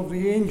worshipping of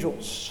the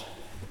angels,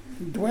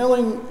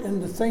 dwelling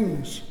in the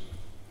things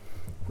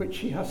which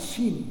he hath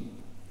seen,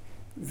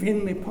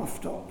 vainly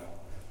puffed up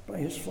by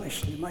his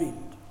fleshly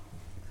mind,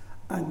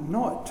 and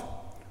not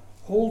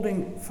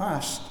holding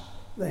fast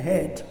the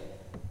head,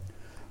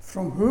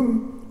 from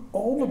whom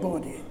all the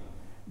body,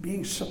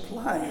 being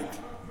supplied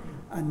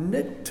and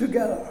knit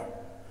together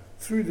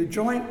through the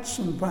joints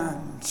and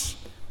bands,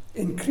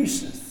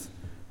 increaseth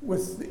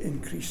with the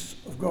increase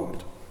of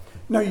God.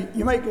 Now,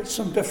 you might get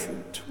some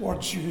different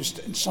words used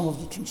in some of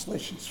the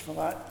translations for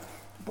that,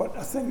 but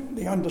I think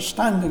the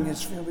understanding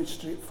is fairly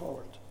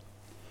straightforward.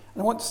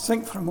 And I want to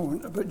think for a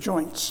moment about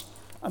joints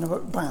and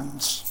about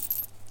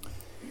bands.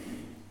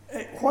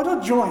 What are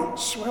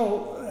joints?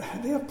 Well,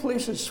 they are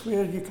places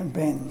where you can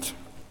bend.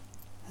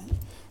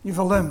 You've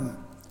a limb,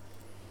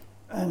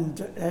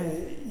 and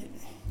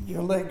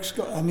your leg's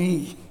got a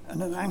knee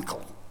and an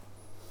ankle,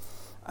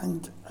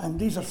 and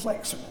these are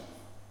flexible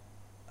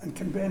and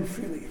can bend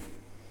freely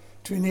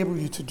to enable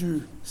you to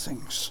do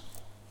things.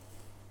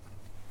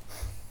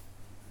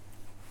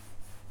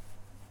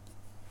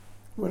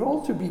 We're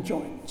all to be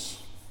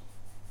joints.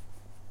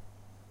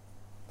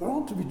 We're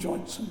all to be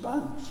joints and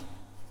bands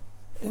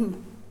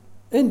in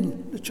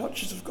the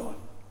churches of God.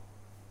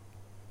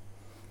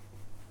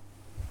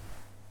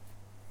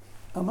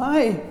 Am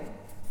I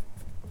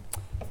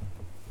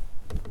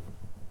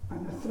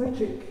an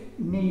athletic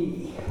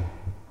knee?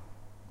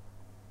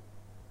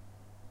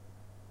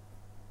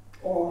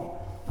 Or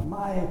am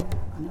I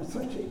an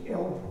athletic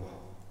elbow?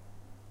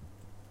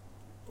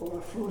 Or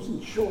a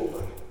frozen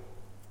shoulder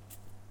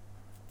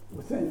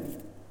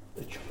within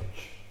the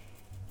church?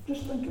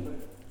 Just think about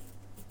it.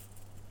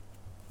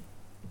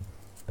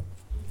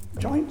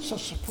 Joints are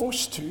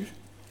supposed to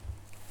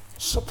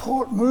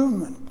support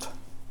movement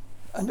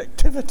and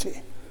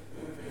activity.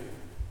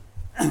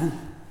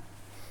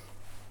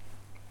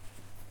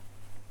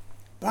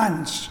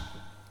 Bands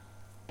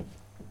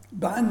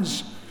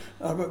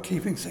are about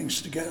keeping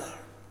things together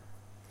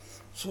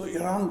so that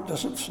your arm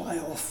doesn't fly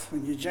off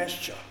when you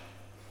gesture,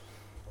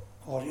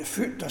 or your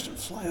foot doesn't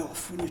fly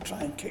off when you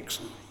try and kick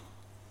something.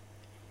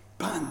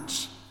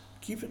 Bands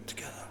keep it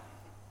together.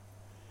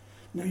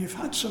 Now, you've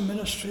had some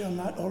ministry on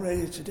that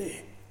already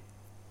today.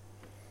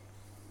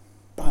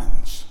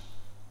 Bands.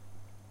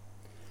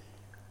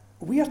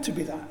 We are to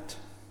be that.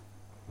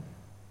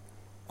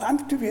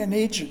 I'm to be an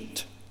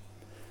agent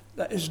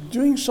that is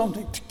doing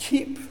something to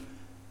keep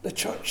the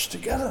church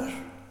together,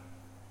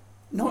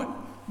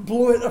 not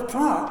blow it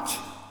apart.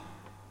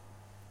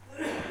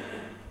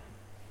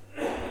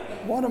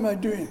 What am I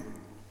doing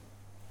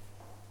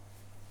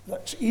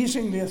that's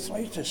easing the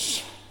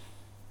arthritis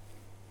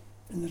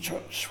in the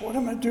church? What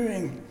am I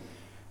doing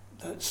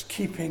that's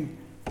keeping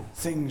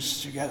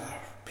things together,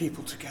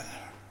 people together?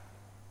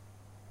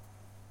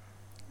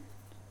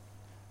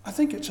 I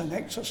think it's an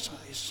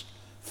exercise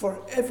for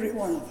every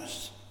one of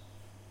us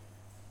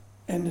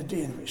in the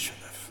day in which we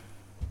live.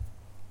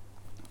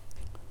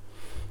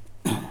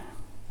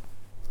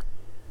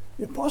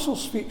 The apostle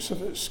speaks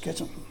about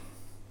schism,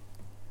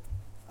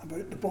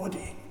 about the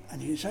body,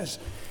 and he says,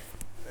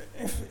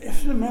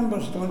 if the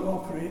members don't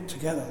operate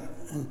together,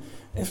 and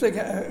if they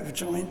get out of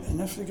joint, and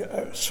if they get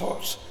out of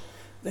sorts,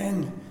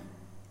 then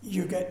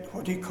you get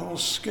what he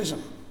calls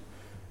schism.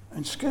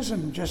 And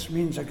schism just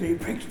means a great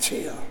big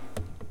tear.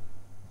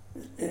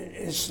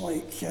 It's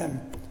like the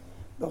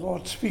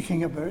Lord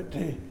speaking about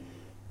the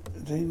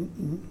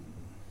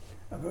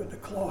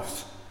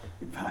cloth,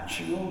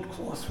 patching old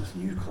cloth with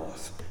new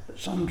cloth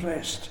that's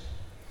undressed,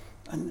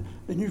 and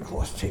the new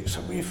cloth takes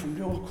away from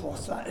the old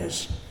cloth. That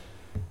is,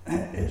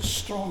 it's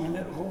strong and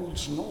it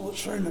holds, and all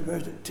that's round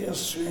about it tears,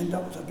 so you end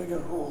up with a bigger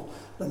hole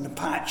than the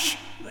patch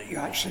that you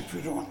actually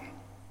put on.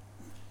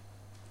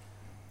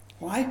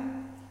 Why?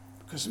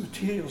 Because the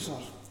materials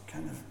are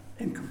kind of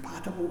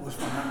incompatible with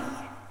one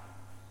another.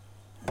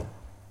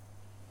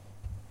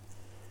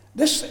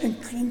 This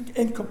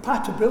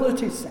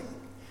incompatibility thing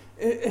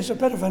is a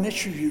bit of an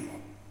issue, you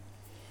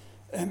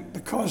know,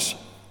 because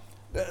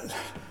there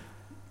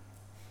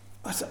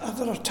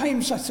are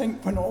times, I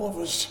think, when all of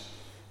us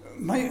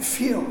might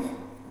feel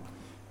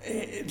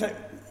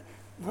that,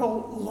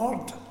 well,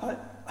 Lord,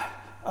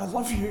 I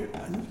love you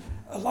and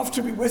I love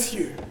to be with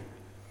you,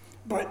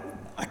 but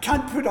I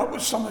can't put up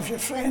with some of your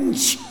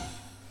friends.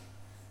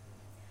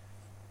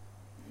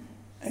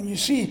 And you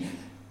see,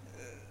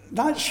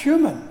 that's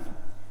human.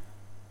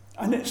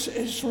 And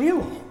it's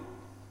real.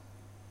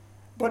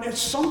 But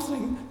it's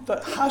something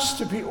that has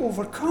to be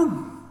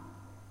overcome.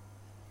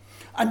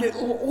 And it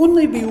will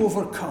only be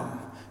overcome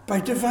by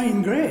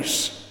divine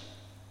grace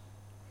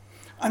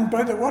and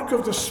by the work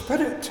of the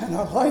Spirit in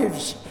our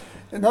lives,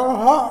 in our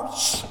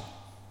hearts.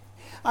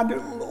 And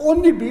it will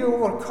only be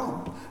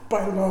overcome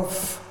by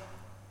love.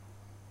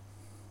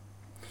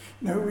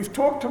 Now, we've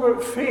talked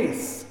about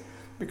faith,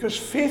 because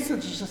faith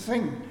is the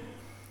thing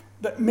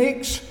that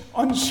makes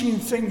unseen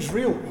things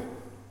real.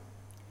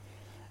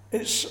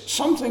 It's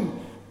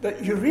something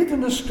that you read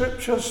in the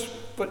scriptures,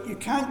 but you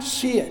can't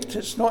see it.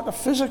 It's not a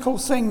physical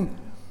thing,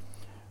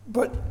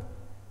 but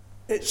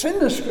it's in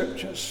the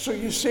scriptures. So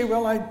you say,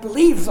 well, I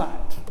believe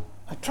that.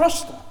 I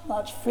trust that.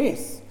 That's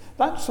faith.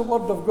 That's the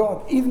word of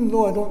God, even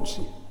though I don't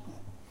see it.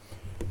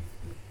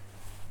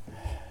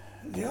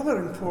 The other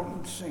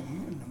important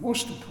thing, and the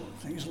most important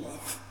thing, is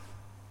love.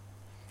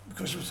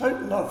 Because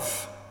without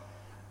love,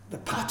 the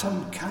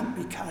pattern can't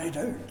be carried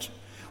out.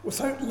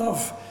 Without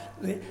love,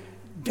 the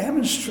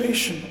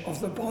demonstration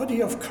of the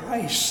body of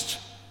Christ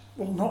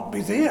will not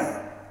be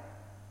there.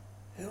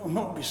 It will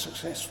not be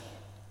successful.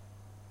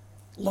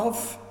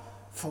 Love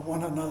for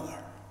one another.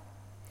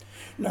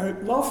 Now,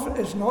 love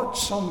is not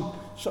some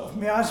sort of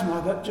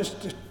miasma that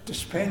just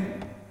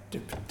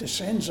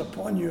descends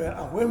upon you at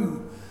a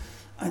whim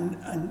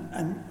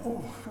and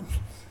oh,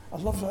 I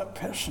love that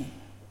person.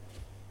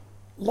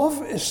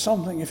 Love is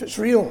something, if it's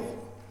real,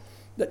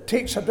 that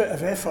takes a bit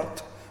of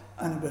effort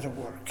and a bit of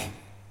work.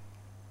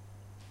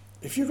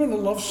 If you're going to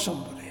love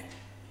somebody,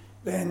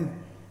 then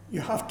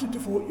you have to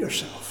devote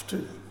yourself to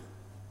them.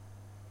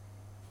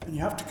 And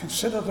you have to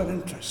consider their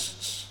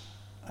interests,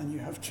 and you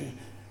have to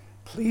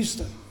please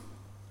them,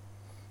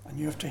 and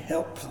you have to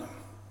help them,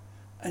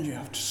 and you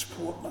have to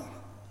support them.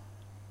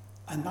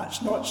 And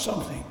that's not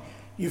something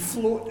you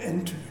float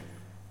into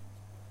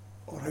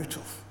or out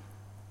of.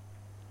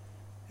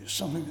 It's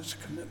something that's a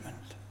commitment.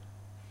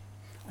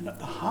 And at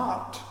the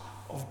heart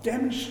of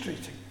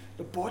demonstrating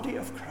the body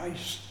of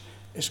Christ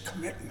is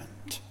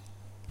commitment.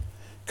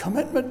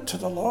 Commitment to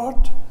the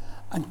Lord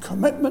and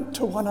commitment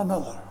to one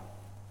another.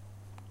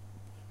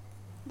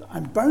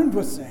 I'm bound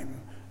with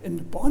them in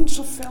the bonds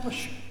of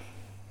fellowship,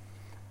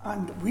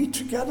 and we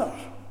together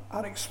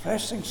are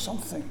expressing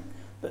something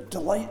that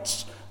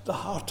delights the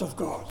heart of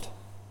God.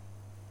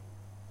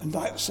 And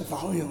that's the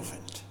value of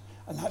it.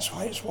 And that's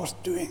why it's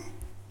worth doing.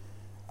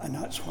 And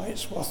that's why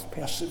it's worth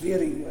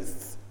persevering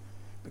with.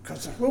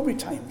 Because there will be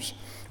times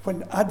when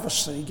the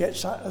adversary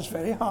gets at us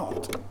very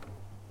hard,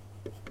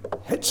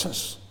 hits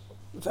us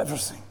with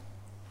everything.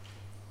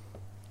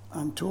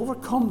 And to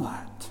overcome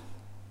that,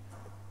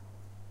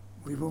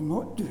 we will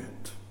not do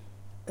it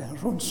in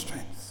our own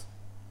strength.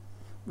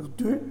 We'll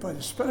do it by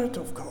the Spirit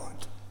of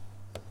God.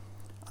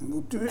 And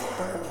we'll do it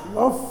by our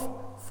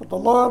love for the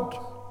Lord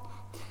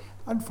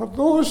and for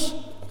those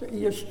that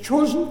He has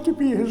chosen to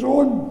be His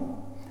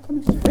own.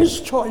 And it's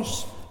His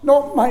choice,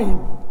 not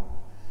mine.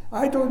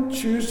 I don't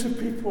choose the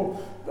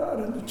people that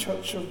are in the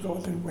Church of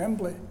God in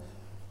Wembley.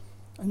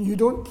 And you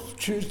don't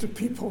choose the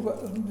people that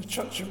are in the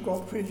Church of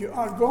God where you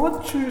are.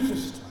 God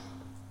chooses them,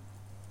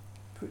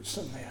 puts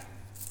them there.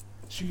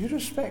 So you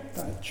respect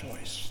that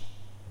choice.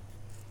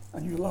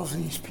 And you love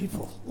these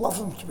people. Love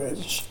them to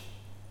bits.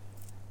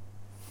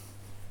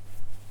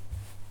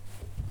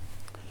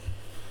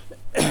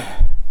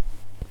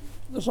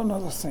 There's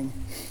another thing,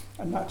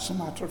 and that's a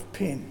matter of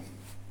pain.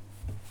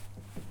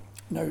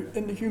 Now,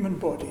 in the human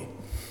body,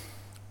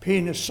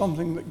 pain is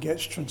something that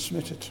gets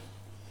transmitted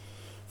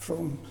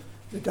from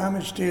the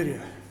damaged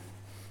area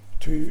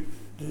to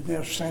the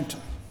nerve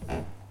centre.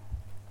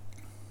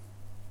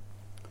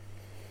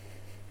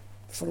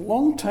 For a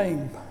long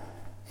time,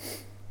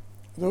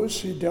 those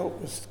who dealt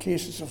with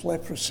cases of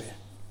leprosy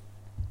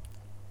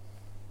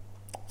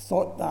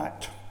thought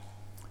that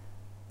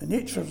the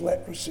nature of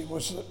leprosy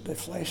was that the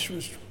flesh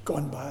was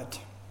gone bad,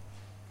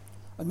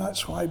 and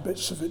that's why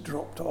bits of it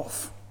dropped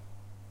off.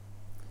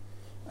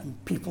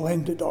 And people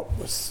ended up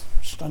with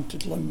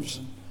stunted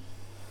limbs.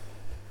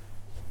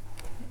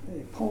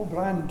 And Paul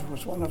Brand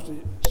was one of the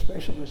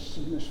specialists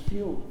in this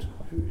field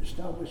who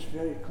established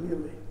very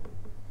clearly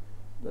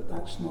that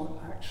that's not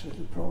actually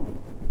the problem.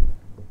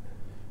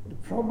 The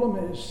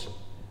problem is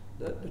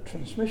that the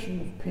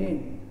transmission of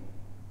pain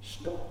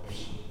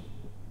stops.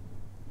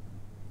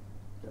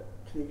 That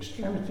the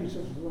extremities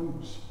of the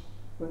limbs,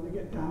 when they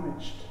get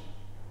damaged,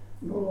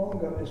 no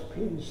longer is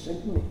pain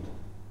signalled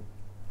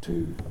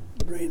to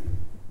the brain.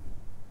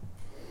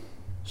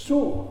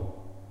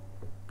 So,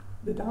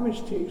 the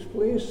damage takes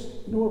place,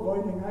 no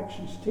avoiding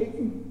actions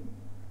taken,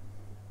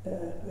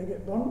 they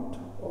get burnt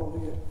or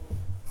they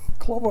get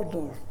clobbered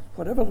or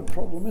whatever the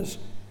problem is,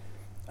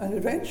 and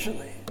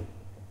eventually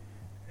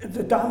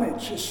the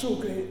damage is so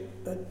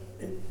great that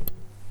it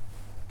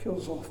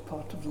kills off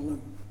part of the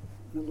limb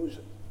and they lose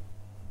it.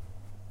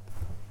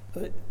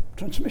 The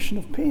transmission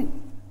of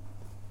pain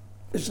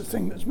is the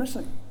thing that's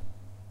missing.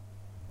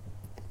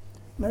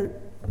 Now,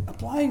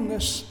 applying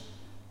this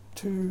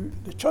to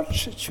the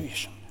church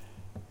situation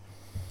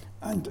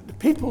and the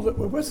people that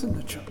were within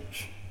the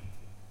church,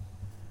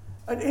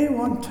 at any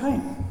one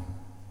time,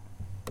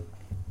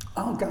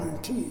 I'll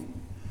guarantee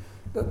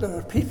that there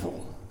are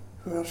people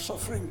who are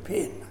suffering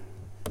pain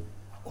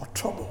or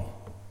trouble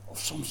of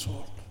some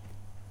sort.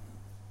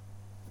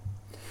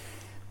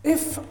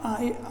 If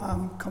I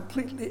am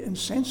completely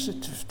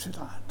insensitive to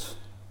that,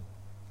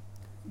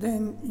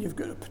 then you've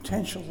got a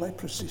potential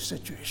leprosy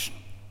situation.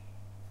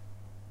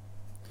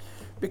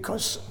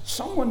 Because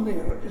someone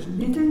there is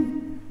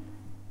needing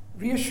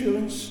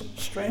reassurance,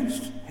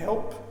 strength,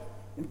 help,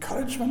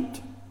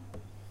 encouragement,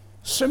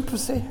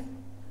 sympathy,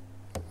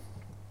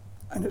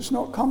 and it's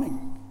not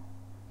coming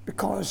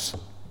because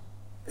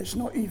it's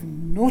not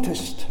even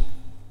noticed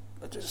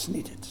that it's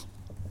needed.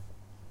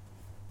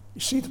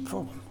 You see the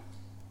problem?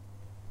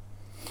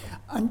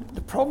 And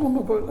the problem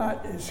about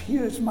that is,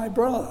 here is my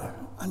brother,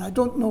 and I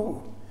don't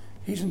know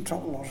he's in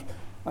trouble, or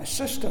my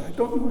sister, I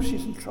don't know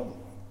she's in trouble.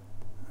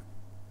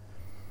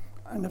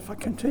 And if I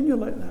continue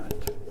like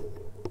that,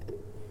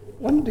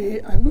 one day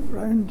I look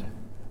round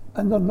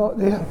and they're not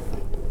there.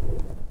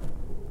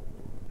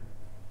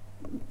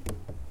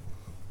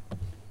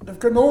 They've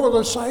gone over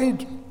the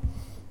side.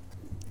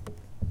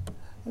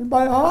 And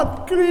my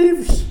heart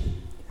grieves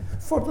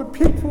for the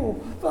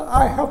people that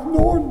I have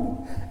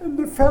known in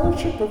the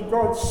fellowship of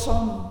God's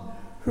Son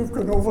who've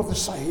gone over the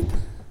side.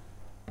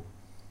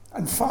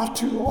 And far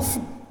too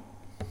often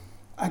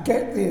I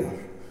get there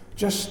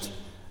just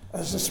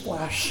as the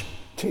splash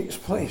takes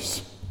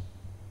place.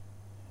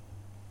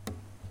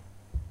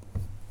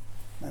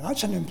 Now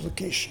that's an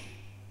implication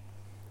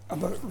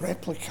about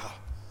replica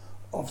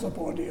of the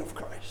body of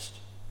Christ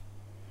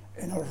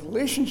in our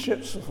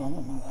relationships with one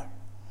another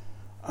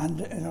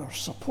and in our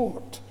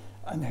support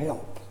and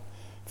help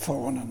for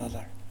one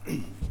another.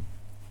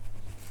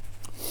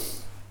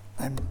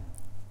 I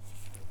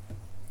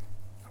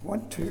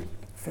want to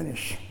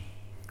finish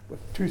with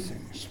two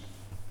things.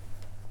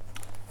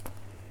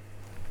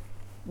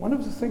 One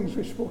of the things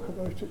we spoke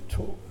about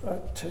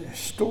at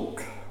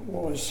Stoke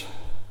was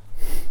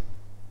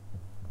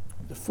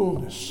the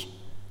fullness.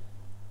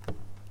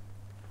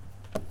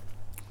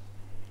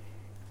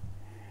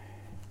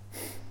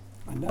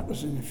 And that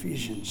was in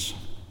Ephesians.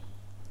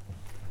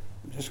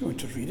 I'm just going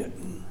to read it.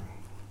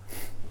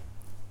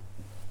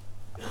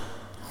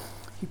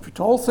 He put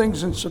all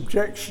things in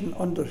subjection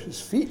under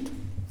his feet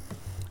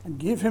and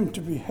gave him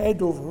to be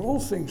head over all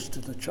things to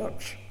the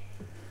church,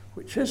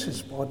 which is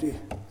his body,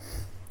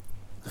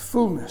 the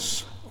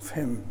fullness of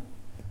him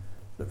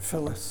that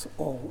filleth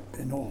all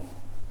in all.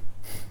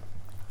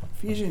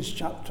 Ephesians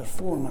chapter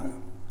 4 now.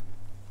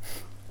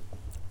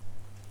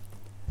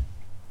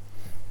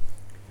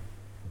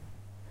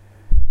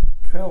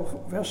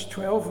 Verse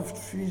 12 of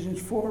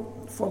Ephesians 4,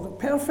 for the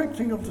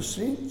perfecting of the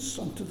saints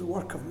unto the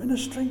work of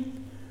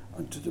ministering,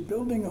 unto the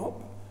building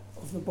up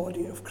of the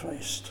body of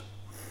Christ,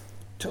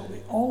 till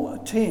we all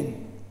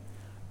attain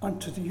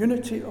unto the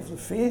unity of the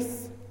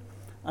faith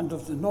and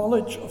of the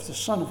knowledge of the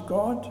Son of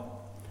God,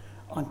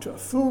 unto a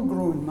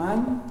full-grown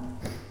man,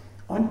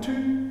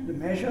 unto the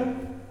measure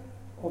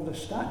of the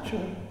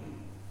stature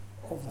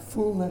of the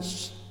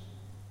fullness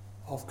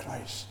of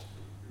Christ.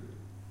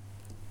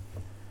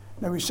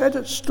 Now we said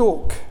at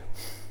Stoke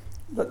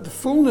that the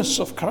fullness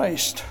of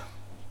Christ,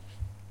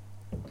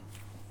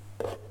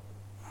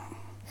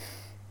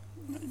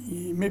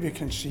 you maybe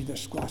can see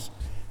this glass,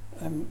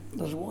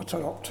 there's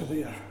water up to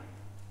there.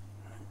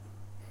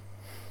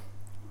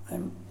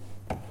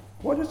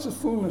 What is the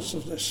fullness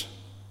of this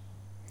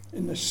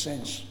in this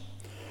sense?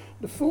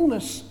 The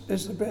fullness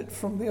is the bit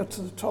from there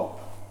to the top,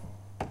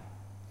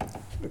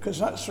 because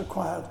that's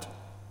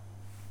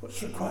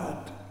what's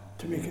required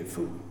to make it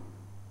full.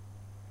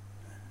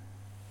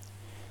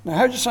 Now,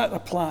 how does that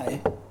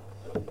apply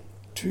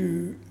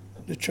to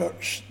the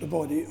church, the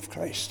body of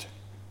Christ,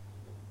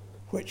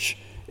 which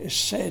is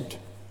said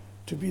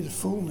to be the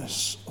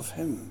fullness of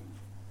him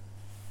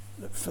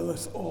that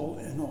filleth all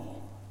in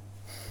all?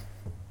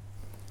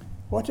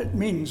 What it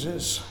means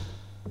is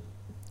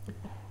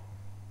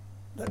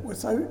that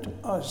without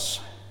us,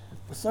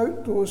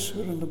 without those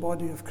who are in the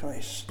body of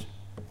Christ,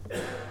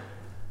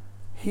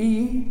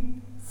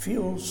 he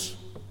feels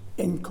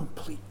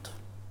incomplete.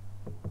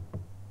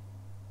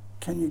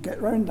 Can you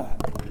get round that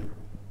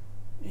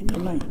in your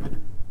mind?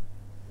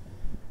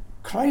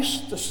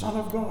 Christ, the Son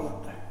of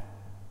God,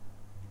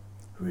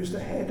 who is the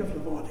head of the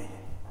body,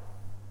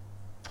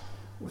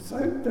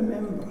 without the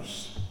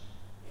members,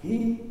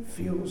 he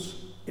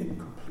feels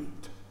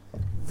incomplete.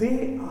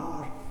 They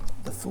are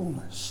the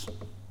fullness.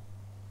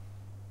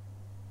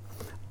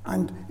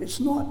 And it's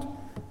not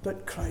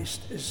that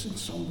Christ is in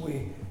some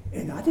way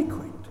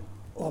inadequate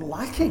or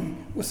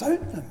lacking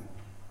without them.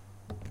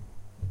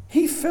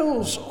 He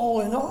fills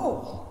all in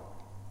all.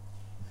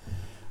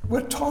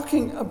 We're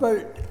talking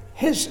about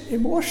his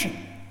emotion,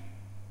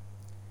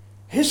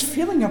 his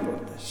feeling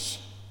about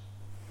this,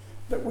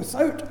 that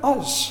without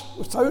us,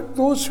 without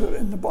those who are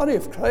in the body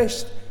of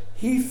Christ,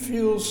 he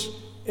feels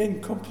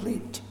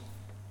incomplete.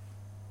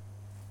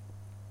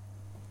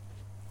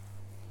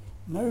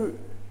 Now,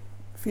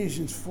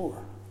 Ephesians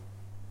 4,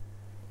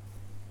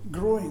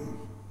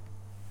 growing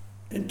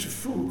into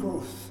full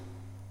growth,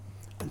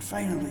 and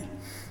finally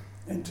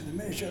into the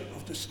measure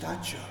of the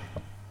stature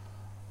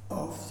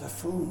of the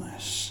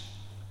fullness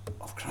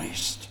of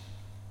Christ.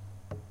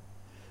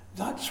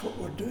 That's what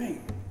we're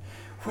doing.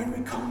 When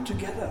we come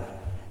together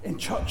in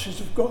churches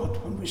of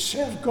God, when we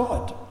serve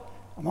God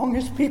among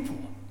his people,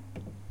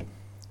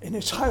 in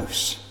his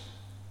house,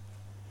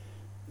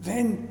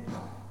 then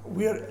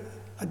we're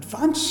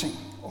advancing,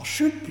 or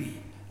should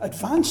be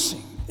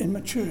advancing in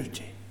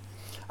maturity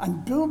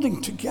and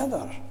building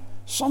together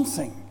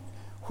something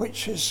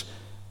which is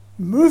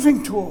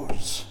moving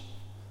towards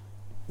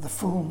the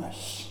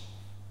fullness.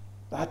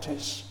 That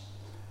is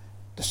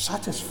the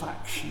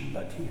satisfaction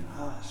that he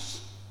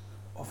has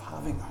of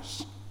having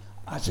us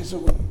as his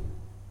own.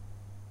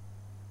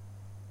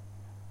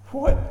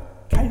 What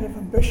kind of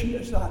ambition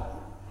is that?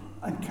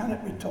 And can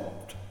it be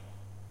topped?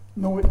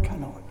 No, it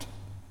cannot.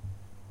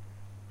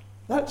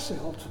 That's the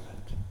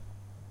ultimate,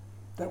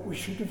 that we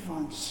should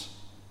advance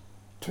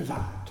to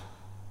that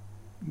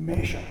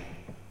measure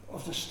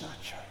of the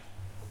stature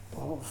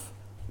of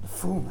the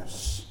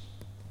fullness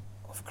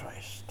of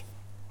Christ.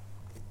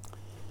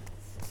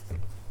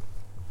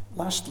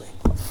 Lastly,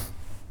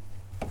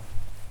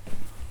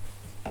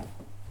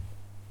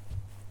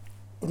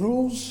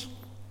 rules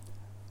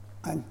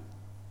and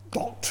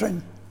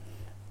doctrine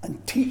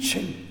and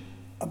teaching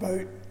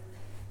about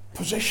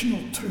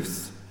positional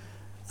truth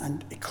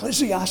and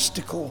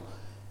ecclesiastical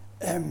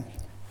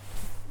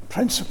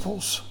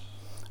principles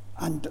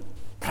and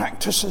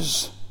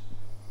practices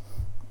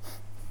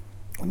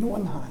on the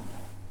one hand,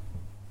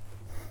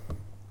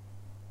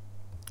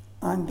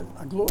 and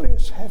a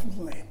glorious,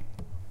 heavenly,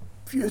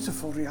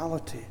 beautiful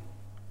reality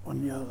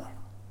on the other.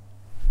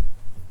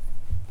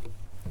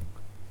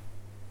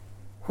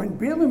 When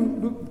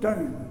Balaam looked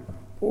down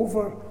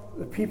over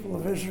the people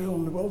of Israel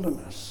in the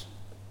wilderness,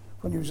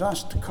 when he was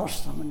asked to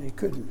curse them and he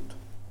couldn't,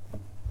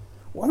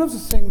 one of the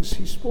things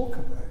he spoke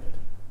about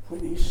when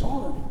he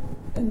saw them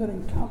in their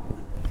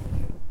encampment,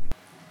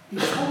 he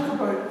spoke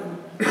about them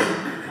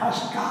as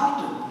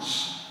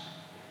gardens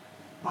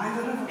by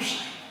the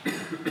riverside.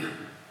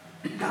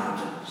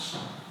 Gardens.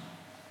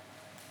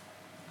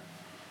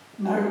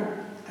 Now,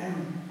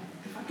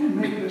 if I can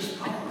make this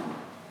point,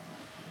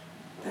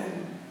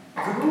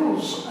 the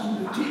rules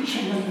and the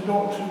teaching and the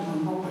doctrine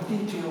and all the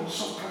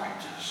details of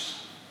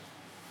practice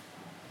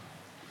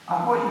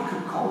are what you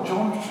could call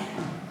geometry.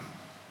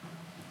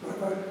 They're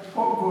about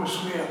what goes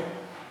where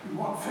and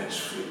what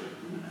fits where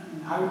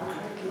and how it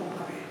correctly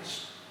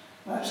operates.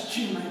 That's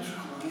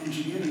geometrical and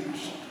engineering or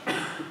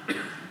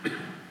something.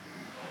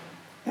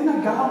 In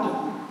a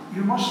garden,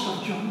 you must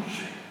have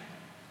geometry.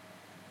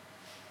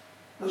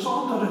 There's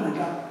order in a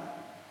garden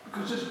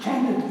because it's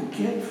tended and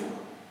cared for,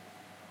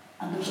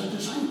 and there's a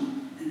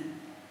design in it.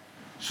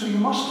 So you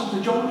must have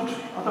the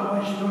geometry,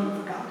 otherwise you don't have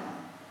a garden.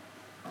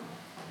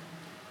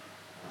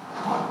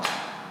 But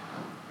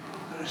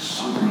there is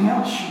something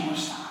else you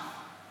must have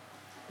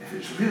if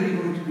it's really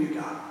going to be a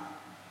garden.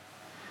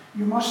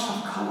 You must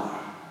have colour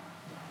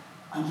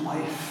and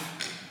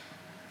life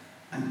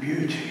and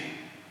beauty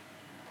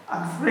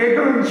and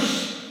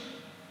fragrance.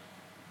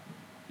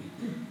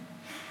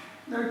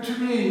 Now, to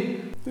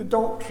me, the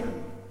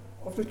doctrine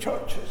of the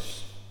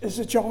churches is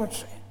the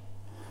geometry,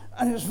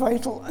 and it's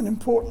vital and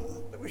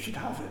important that we should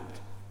have it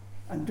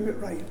and do it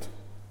right.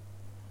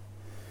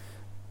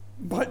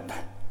 But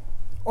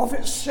of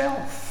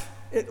itself,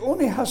 it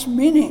only has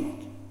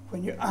meaning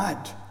when you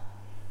add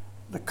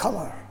the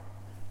colour,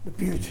 the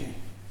beauty,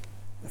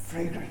 the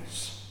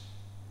fragrance,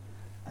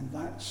 and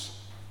that's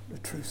the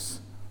truth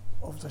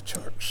of the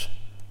church,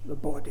 the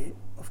body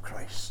of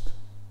Christ.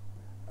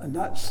 And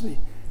that's the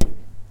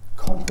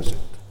composite